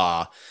she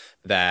saw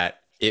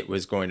that it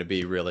was going to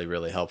be really,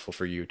 really helpful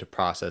for you to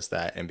process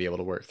that and be able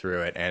to work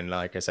through it. And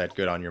like I said,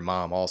 good on your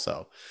mom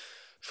also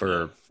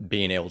for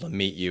being able to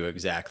meet you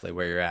exactly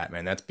where you're at,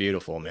 man. That's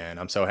beautiful, man.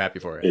 I'm so happy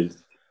for it.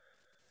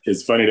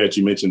 It's funny that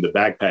you mentioned the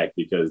backpack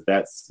because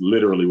that's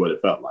literally what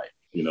it felt like,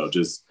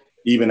 just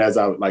even as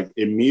I like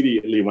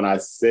immediately when I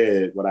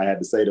said what I had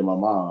to say to my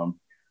mom,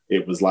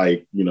 it was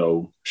like,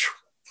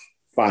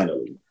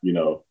 finally,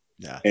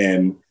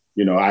 and,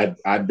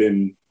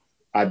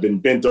 I'd been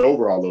bent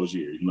over all those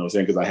years, what I'm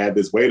saying? Cause I had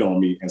this weight on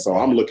me. And so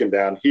I'm looking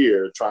down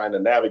here trying to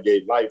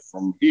navigate life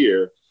from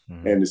here.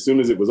 Mm-hmm. And as soon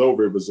as it was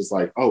over, it was just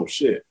like, oh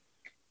shit,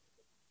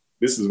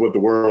 this is what the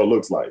world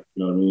looks like.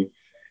 You know what I mean?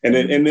 And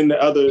then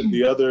the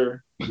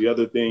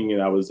other thing,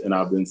 and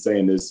I've been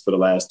saying this for the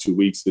last 2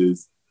 weeks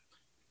is,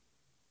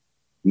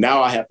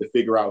 now I have to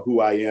figure out who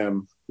I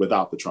am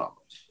without the trauma.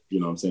 You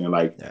know what I'm saying?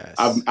 Like, yes.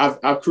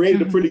 I've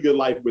created a pretty good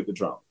life with the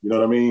trauma. You know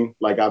what I mean?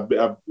 Like I've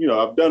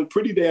done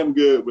pretty damn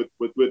good with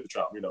the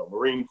trauma.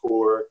 Marine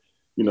Corps.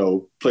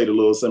 Played a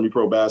little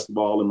semi-pro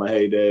basketball in my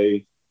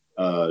heyday.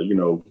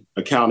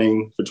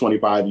 Accounting for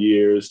 25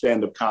 years,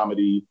 stand-up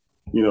comedy.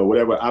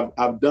 Whatever.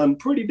 I've done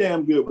pretty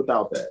damn good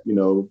without that.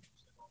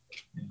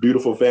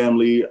 beautiful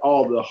family,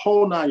 all the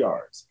whole 9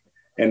 yards.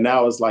 And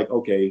now it's like,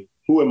 okay,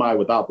 who am I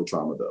without the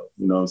trauma though?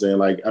 You know what I'm saying?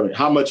 Like, I mean,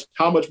 how much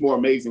more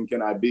amazing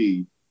can I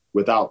be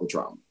without the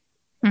trauma?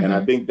 Mm-hmm. And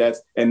I think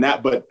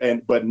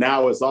but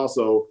now it's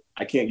also,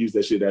 I can't use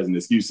that shit as an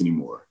excuse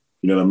anymore.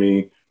 You know what I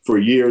mean? For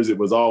years, it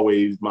was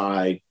always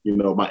my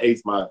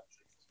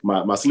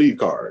sleeve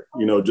card,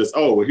 just,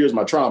 oh, well, here's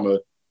my trauma.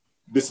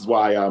 This is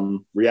why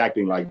I'm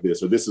reacting like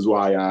this, or this is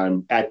why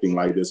I'm acting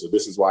like this, or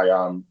this is why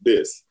I'm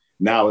this.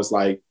 Now it's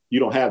like, you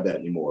don't have that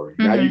anymore.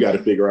 Mm-hmm. Now you got to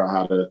figure out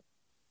how to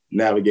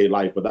navigate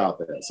life without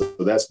that. So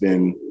that's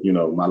been,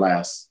 my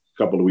last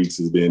couple of weeks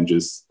has been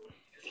just,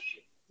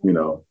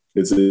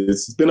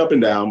 it's been up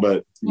and down,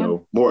 but,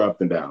 more up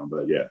than down,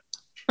 but yeah.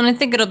 And I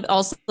think it'll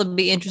also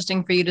be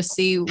interesting for you to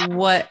see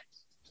what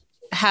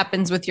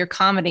happens with your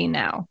comedy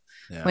now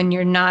when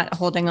you're not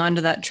holding on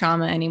to that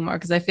trauma anymore.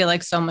 Because I feel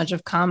like so much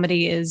of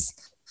comedy is,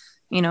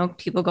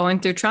 people going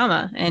through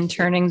trauma and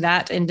turning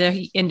that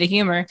into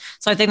humor.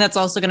 So I think that's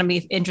also going to be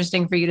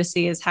interesting for you to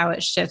see is how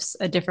it shifts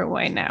a different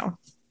way now.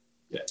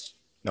 Yes.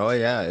 Oh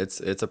yeah,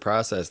 it's a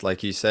process.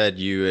 Like you said,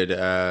 you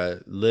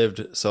had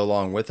lived so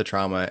long with the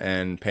trauma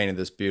and painted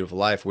this beautiful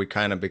life. We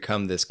kind of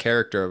become this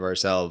character of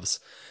ourselves.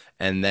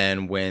 And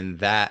then when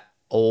that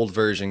old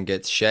version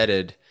gets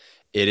shedded,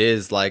 it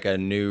is like a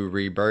new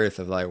rebirth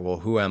of like, well,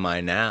 who am I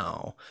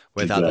now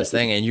without this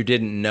thing? And you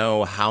didn't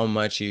know how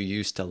much you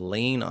used to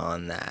lean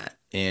on that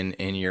in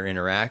your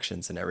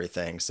interactions and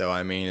everything. So,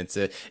 I mean,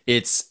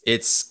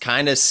 it's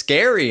kind of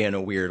scary in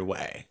a weird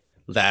way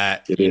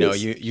that,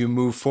 you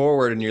move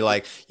forward and you're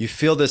like, you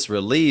feel this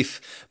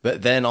relief,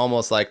 but then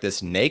almost like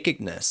this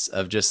nakedness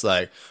of just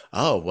like,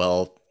 oh,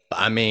 well,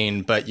 I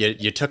mean, but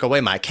you took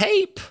away my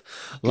cape.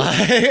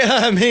 Like,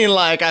 I mean,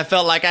 like I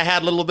felt like I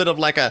had a little bit of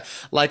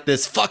like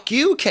this fuck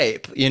you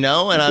cape, and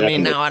I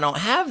mean, now I don't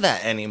have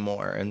that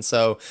anymore. And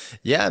so,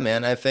 yeah,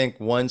 man, I think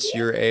once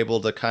you're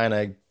able to kind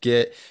of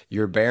get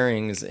your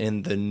bearings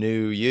in the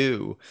new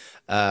you,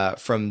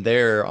 from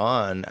there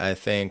on, I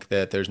think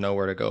that there's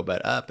nowhere to go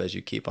but up as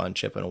you keep on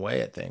chipping away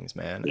at things,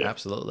 man. Yeah.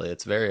 Absolutely.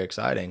 It's very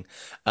exciting.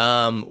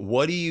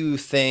 What do you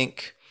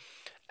think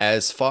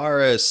as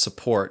far as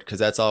support, because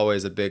that's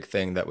always a big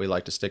thing that we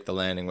like to stick the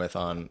landing with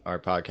on our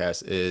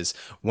podcast, is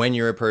when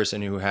you're a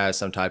person who has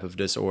some type of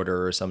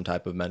disorder or some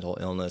type of mental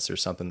illness or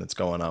something that's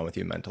going on with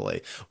you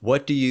mentally,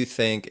 what do you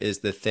think is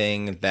the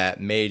thing that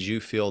made you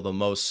feel the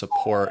most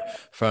support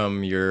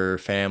from your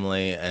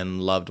family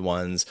and loved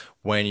ones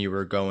when you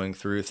were going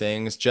through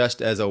things,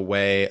 just as a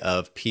way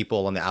of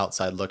people on the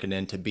outside looking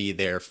in to be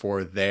there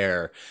for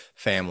their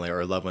family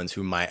or loved ones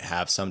who might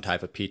have some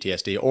type of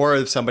PTSD,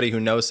 or somebody who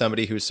knows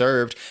somebody who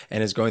served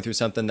and is going through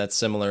something that's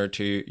similar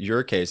to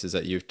your cases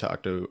that you've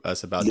talked to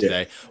us about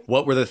today?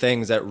 What were the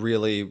things that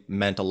really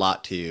meant a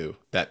lot to you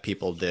that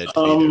people did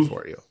to be there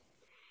for you?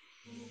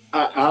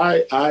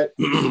 I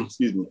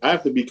excuse me, I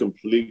have to be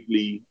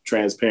completely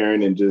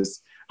transparent and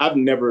just, I've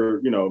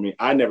never,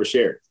 I never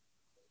shared,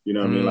 I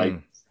mean, like,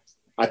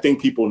 I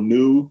think people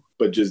knew,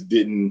 but just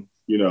didn't,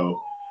 it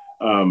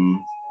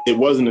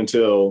wasn't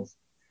until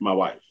my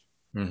wife,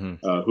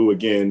 who,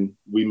 again,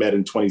 we met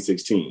in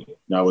 2016.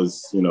 And I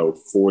was,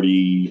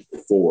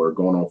 44,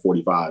 going on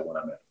 45 when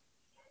I met.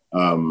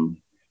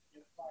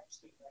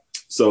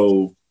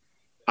 So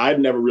I'd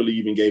never really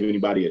even gave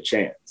anybody a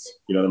chance,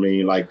 you know what I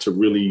mean? Like to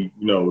really,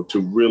 to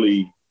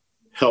really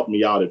help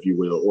me out, if you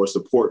will, or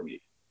support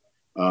me.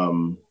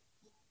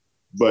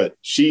 But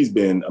she's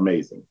been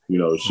amazing.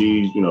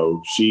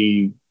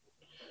 She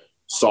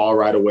saw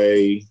right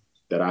away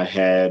that I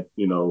had,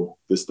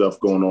 this stuff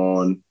going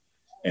on.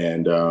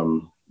 And,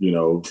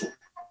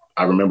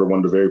 I remember one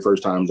of the very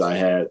first times I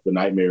had the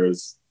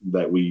nightmares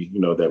that we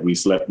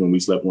slept on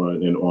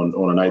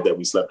a night that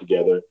we slept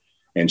together.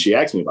 And she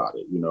asked me about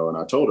it, and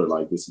I told her,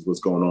 like, this is what's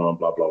going on,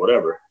 blah, blah,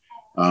 whatever.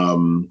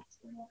 And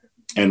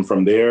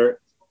from there,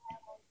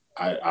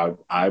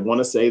 I want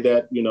to say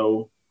that,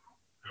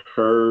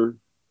 her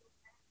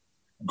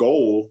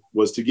goal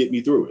was to get me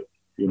through it.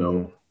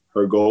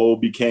 Her goal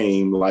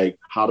became like,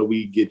 how do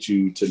we get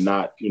you to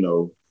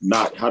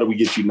how do we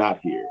get you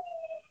not here?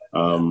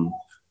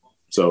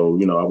 So,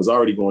 I was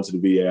already going to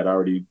the VA. I'd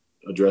already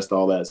addressed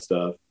all that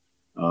stuff.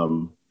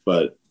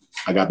 But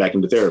I got back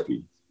into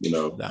therapy.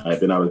 I had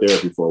been out of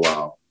therapy for a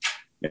while.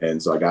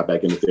 And so I got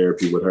back into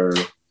therapy with her,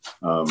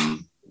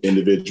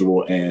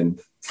 individual and,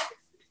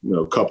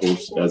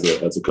 couples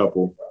as a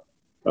couple,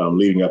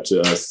 leading up to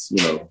us,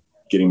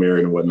 getting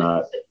married and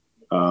whatnot.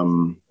 I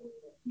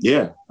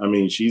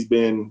mean, she's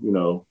been,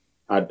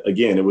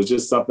 again, it was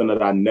just something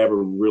that I never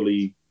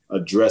really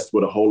addressed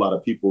with a whole lot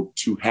of people,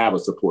 to have a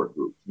support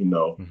group,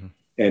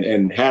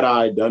 and had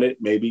I done it,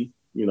 maybe,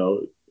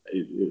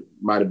 it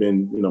might've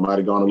been, might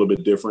have gone a little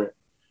bit different,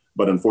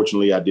 but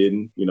unfortunately I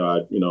didn't,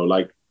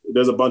 like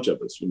there's a bunch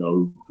of us,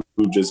 who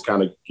just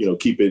kind of,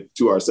 keep it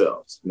to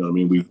ourselves. I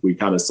mean, we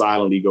kind of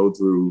silently go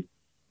through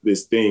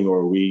this thing,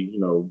 or we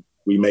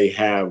may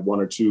have one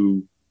or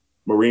two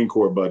Marine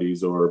Corps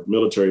buddies or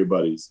military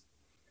buddies.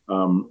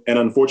 And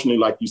unfortunately,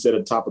 like you said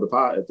at the top of the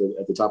pod, at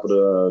the top of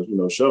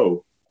the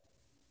show,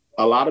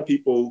 a lot of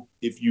people,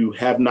 if you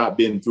have not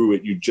been through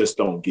it, you just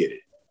don't get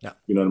it. Yeah.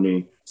 You know what I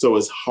mean? So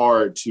it's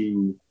hard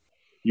to,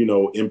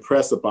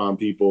 impress upon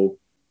people,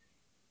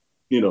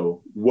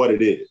 what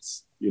it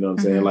is. You know what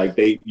I'm saying? Like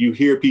you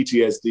hear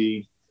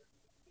PTSD,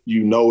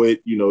 you know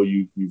it,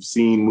 you've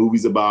seen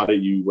movies about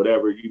it,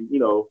 whatever,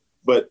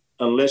 but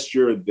unless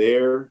you're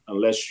there,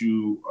 unless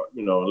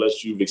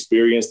you've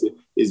experienced it,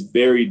 it's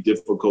very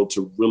difficult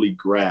to really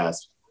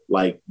grasp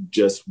like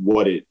just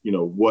what it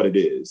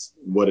is,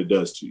 what it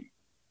does to you.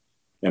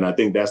 And I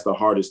think that's the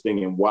hardest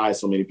thing and why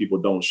so many people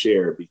don't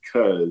share,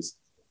 because,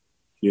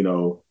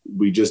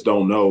 we just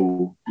don't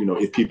know,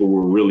 if people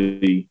will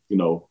really,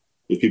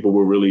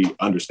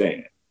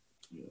 understand.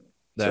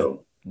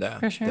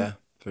 For sure.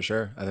 For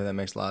sure. I think that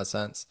makes a lot of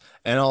sense.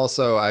 And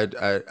also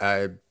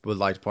I would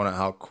like to point out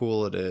how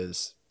cool it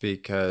is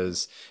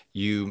because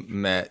you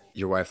met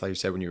your wife, like you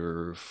said, when you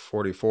were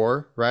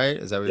 44, right?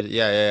 Is that what?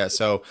 Yeah.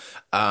 So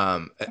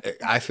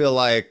I feel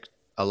like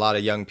a lot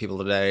of young people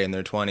today in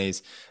their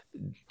 20s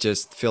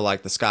just feel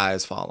like the sky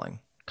is falling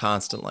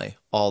constantly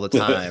all the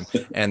time.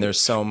 And there's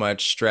so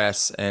much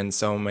stress and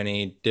so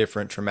many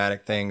different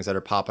traumatic things that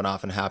are popping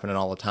off and happening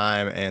all the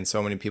time. And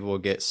so many people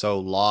get so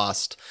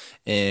lost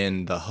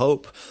in the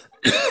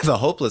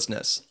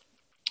hopelessness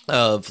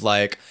of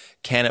like,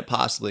 can it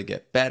possibly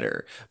get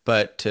better?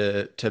 But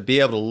to be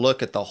able to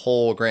look at the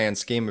whole grand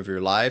scheme of your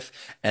life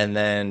and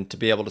then to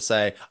be able to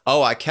say,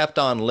 oh, I kept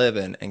on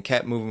living and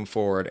kept moving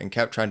forward and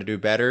kept trying to do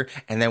better.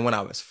 And then when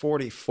I was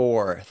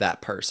 44,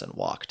 that person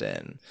walked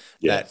in.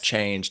 Yes. That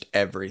changed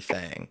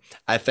everything.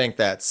 I think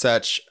that's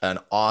such an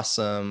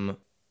awesome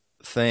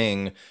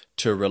thing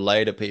to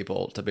relay to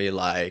people, to be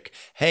like,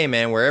 hey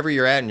man, wherever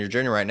you're at in your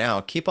journey right now,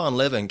 keep on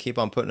living, keep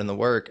on putting in the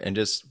work, and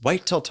just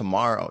wait till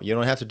tomorrow. You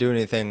don't have to do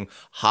anything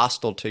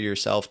hostile to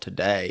yourself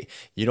today.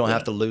 You don't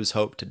have to lose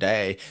hope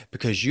today,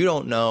 because you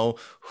don't know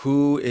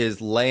who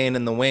is laying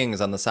in the wings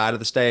on the side of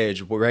the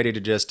stage ready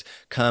to just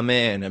come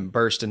in and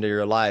burst into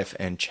your life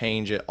and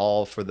change it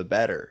all for the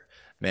better.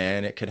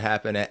 Man, it could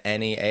happen at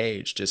any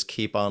age. Just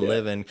keep on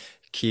living.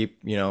 Keep,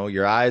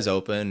 your eyes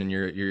open and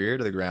your ear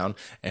to the ground,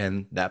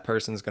 and that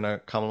person's going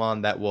to come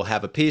along that will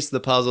have a piece of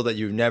the puzzle that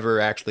you've never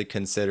actually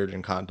considered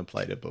and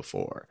contemplated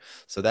before.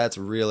 So that's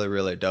really,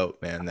 really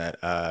dope, man,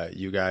 that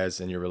you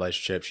guys in your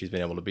relationship, she's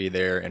been able to be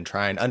there and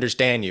try and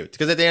understand you.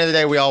 Because at the end of the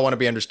day, we all want to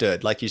be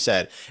understood. Like you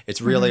said,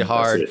 it's really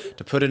hard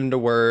to put it into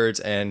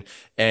words, and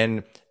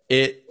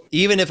it,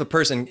 even if a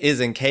person is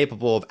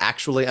incapable of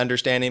actually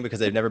understanding because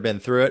they've never been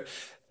through it,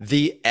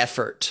 the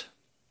effort,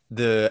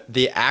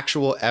 the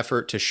actual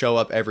effort to show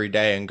up every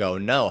day and go,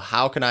 no,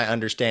 how can I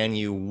understand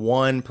you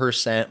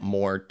 1%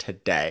 more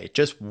today?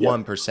 Just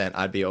 1%,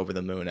 I'd be over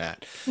the moon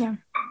at. Yeah.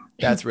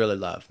 That's really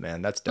love,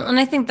 man. That's dope. And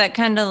I think that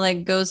kind of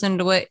like goes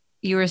into what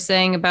you were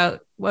saying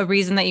about a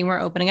reason that you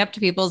weren't opening up to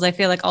people is I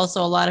feel like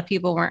also a lot of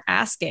people weren't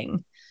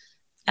asking.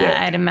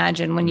 I'd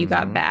imagine when you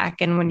got back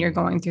and when you're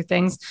going through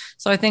things.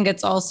 So I think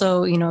it's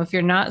also, if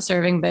you're not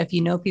serving, but if you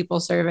know people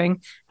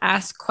serving,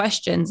 ask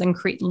questions and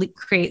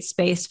create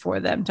space for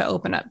them to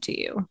open up to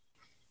you.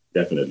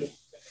 Definitely.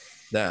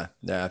 Yeah.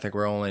 I think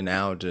we're only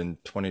now in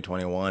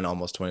 2021,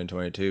 almost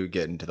 2022,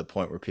 getting to the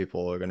point where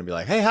people are going to be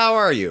like, hey, how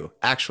are you?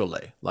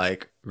 Actually,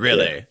 like,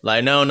 really? Yeah.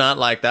 Like, no, not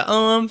like that.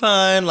 Oh, I'm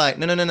fine. Like,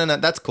 no.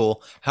 That's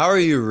cool. How are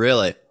you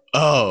really?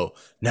 Oh,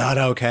 not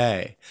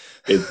okay.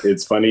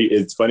 It's funny.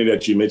 It's funny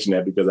that you mentioned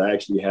that, because I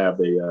actually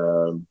have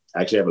a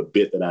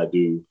bit that I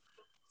do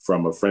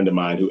from a friend of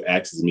mine who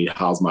asks me,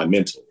 how's my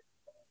mental?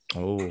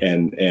 Oh.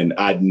 And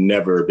I'd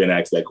never been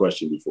asked that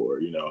question before,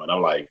 and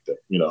I'm like,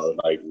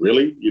 like,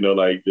 really,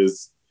 like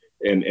this,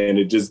 and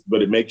it just,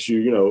 but it makes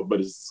you,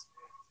 but it's,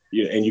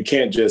 and you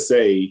can't just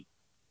say,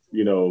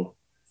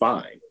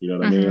 fine,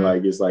 what I mean?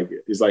 Like, it's like,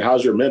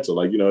 how's your mental?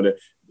 Like, that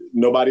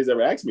nobody's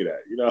ever asked me that,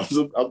 I was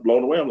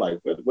blown away. I'm like,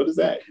 what is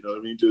that? What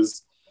I mean?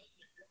 Just,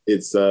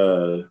 it's,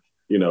 but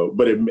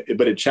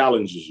it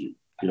challenges you,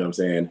 what I'm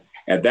saying?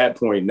 At that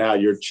point, now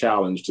you're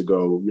challenged to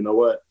go, you know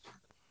what?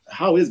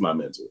 How is my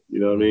mental?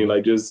 What I mean?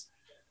 Like, just,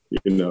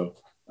 so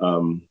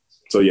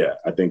yeah,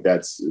 I think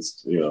that's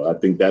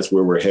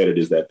where we're headed,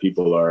 is that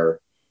people are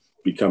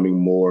becoming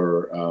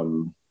more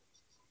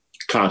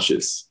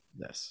conscious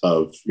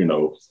of,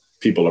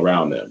 people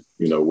around them,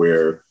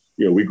 where,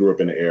 we grew up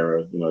in an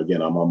era,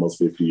 again, I'm almost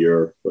 50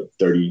 or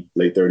 30,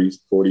 late 30s,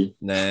 40.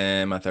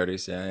 Nah, my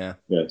 30s. Yeah.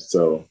 Yeah.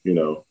 So,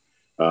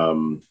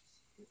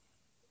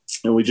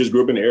 and we just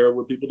grew up in an era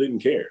where people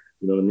didn't care.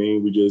 You know what I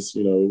mean? We just,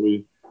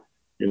 we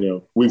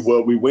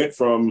went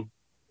from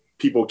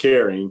people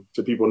caring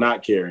to people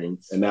not caring,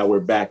 and now we're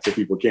back to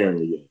people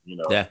caring again.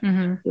 Yeah.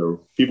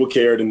 People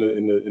cared in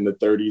the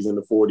 30s and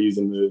the 40s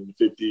and the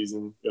 50s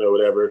and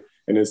whatever,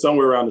 and then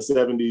somewhere around the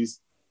 70s,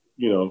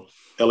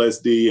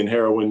 LSD and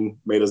heroin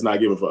made us not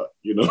give a fuck.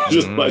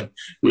 Just like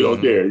we don't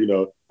care.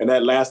 And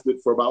that lasted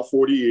for about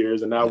 40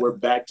 years, and now we're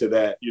back to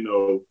that.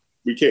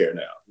 We care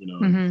now.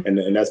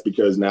 And that's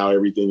because now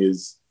everything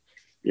is,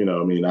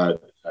 I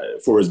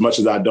for as much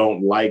as I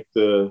don't like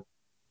the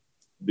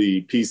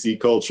PC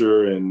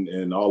culture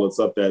and all the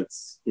stuff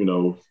that's,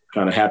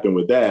 kind of happened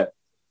with that,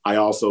 I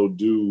also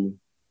do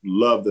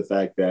love the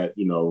fact that,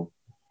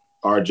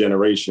 our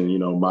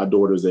generation, my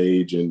daughter's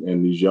age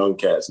and these young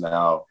cats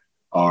now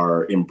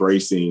are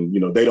embracing,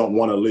 they don't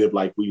want to live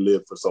like we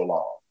lived for so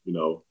long.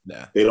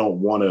 Yeah. They don't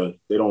want to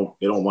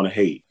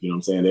hate, what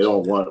I'm saying? They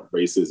don't want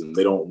racism.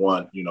 They don't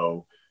want,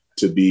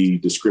 to be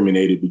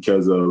discriminated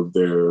because of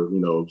their,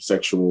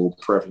 sexual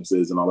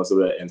preferences and all that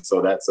stuff. And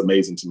so that's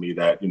amazing to me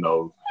that,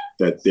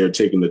 that they're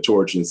taking the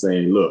torch and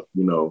saying, look,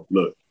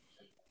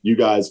 you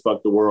guys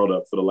fucked the world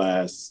up for the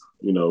last,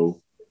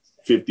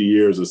 50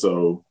 years or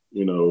so,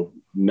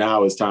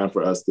 now it's time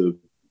for us to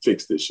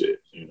fix this shit,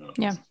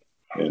 Yeah.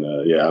 And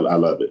I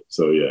love it.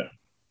 So yeah,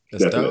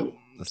 That's definitely. dope.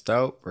 That's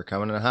dope. We're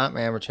coming in hot,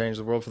 man. We're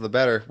changing the world for the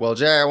better. Well,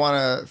 Jay, I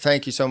want to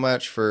thank you so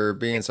much for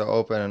being so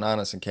open and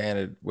honest and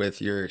candid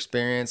with your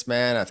experience,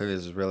 man. I think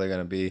this is really going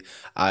to be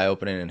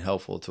eye-opening and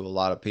helpful to a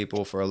lot of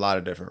people for a lot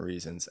of different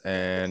reasons.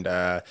 And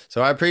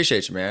so I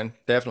appreciate you, man.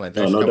 Definitely.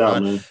 Thanks for coming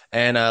on. Man.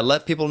 And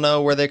let people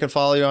know where they can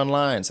follow you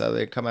online so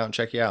they can come out and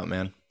check you out,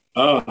 man.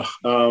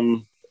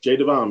 Jay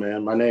Devon,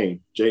 man, my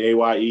name.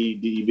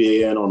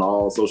 JAYEDEVAN on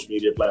all social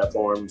media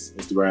platforms,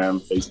 Instagram,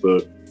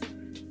 Facebook,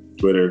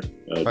 Twitter.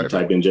 You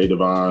type in Jay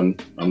Devon.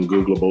 I'm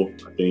Googleable,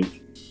 I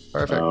think.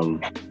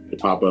 Perfect. It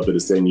pop up, it'll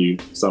send you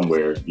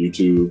somewhere.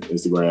 YouTube,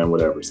 Instagram,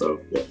 whatever.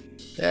 So, yeah.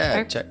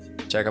 Yeah,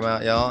 check them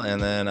out, y'all.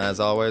 And then, as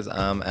always,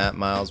 I'm at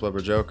Miles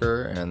Weber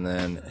Joker. And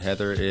then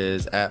Heather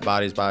is at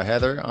Bodies by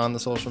Heather on the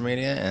social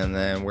media. And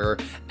then we're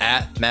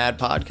at Mad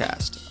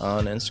Podcast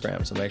on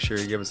Instagram. So make sure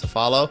you give us a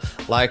follow,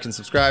 like, and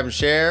subscribe and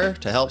share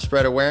to help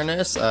spread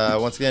awareness.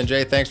 Once again,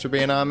 Jay, thanks for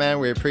being on, man.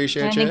 We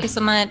appreciate you. Thank you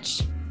so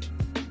much.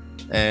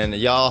 And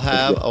y'all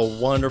have a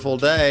wonderful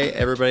day,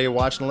 everybody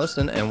watching and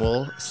listening. And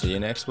we'll see you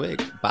next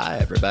week. Bye,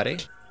 everybody.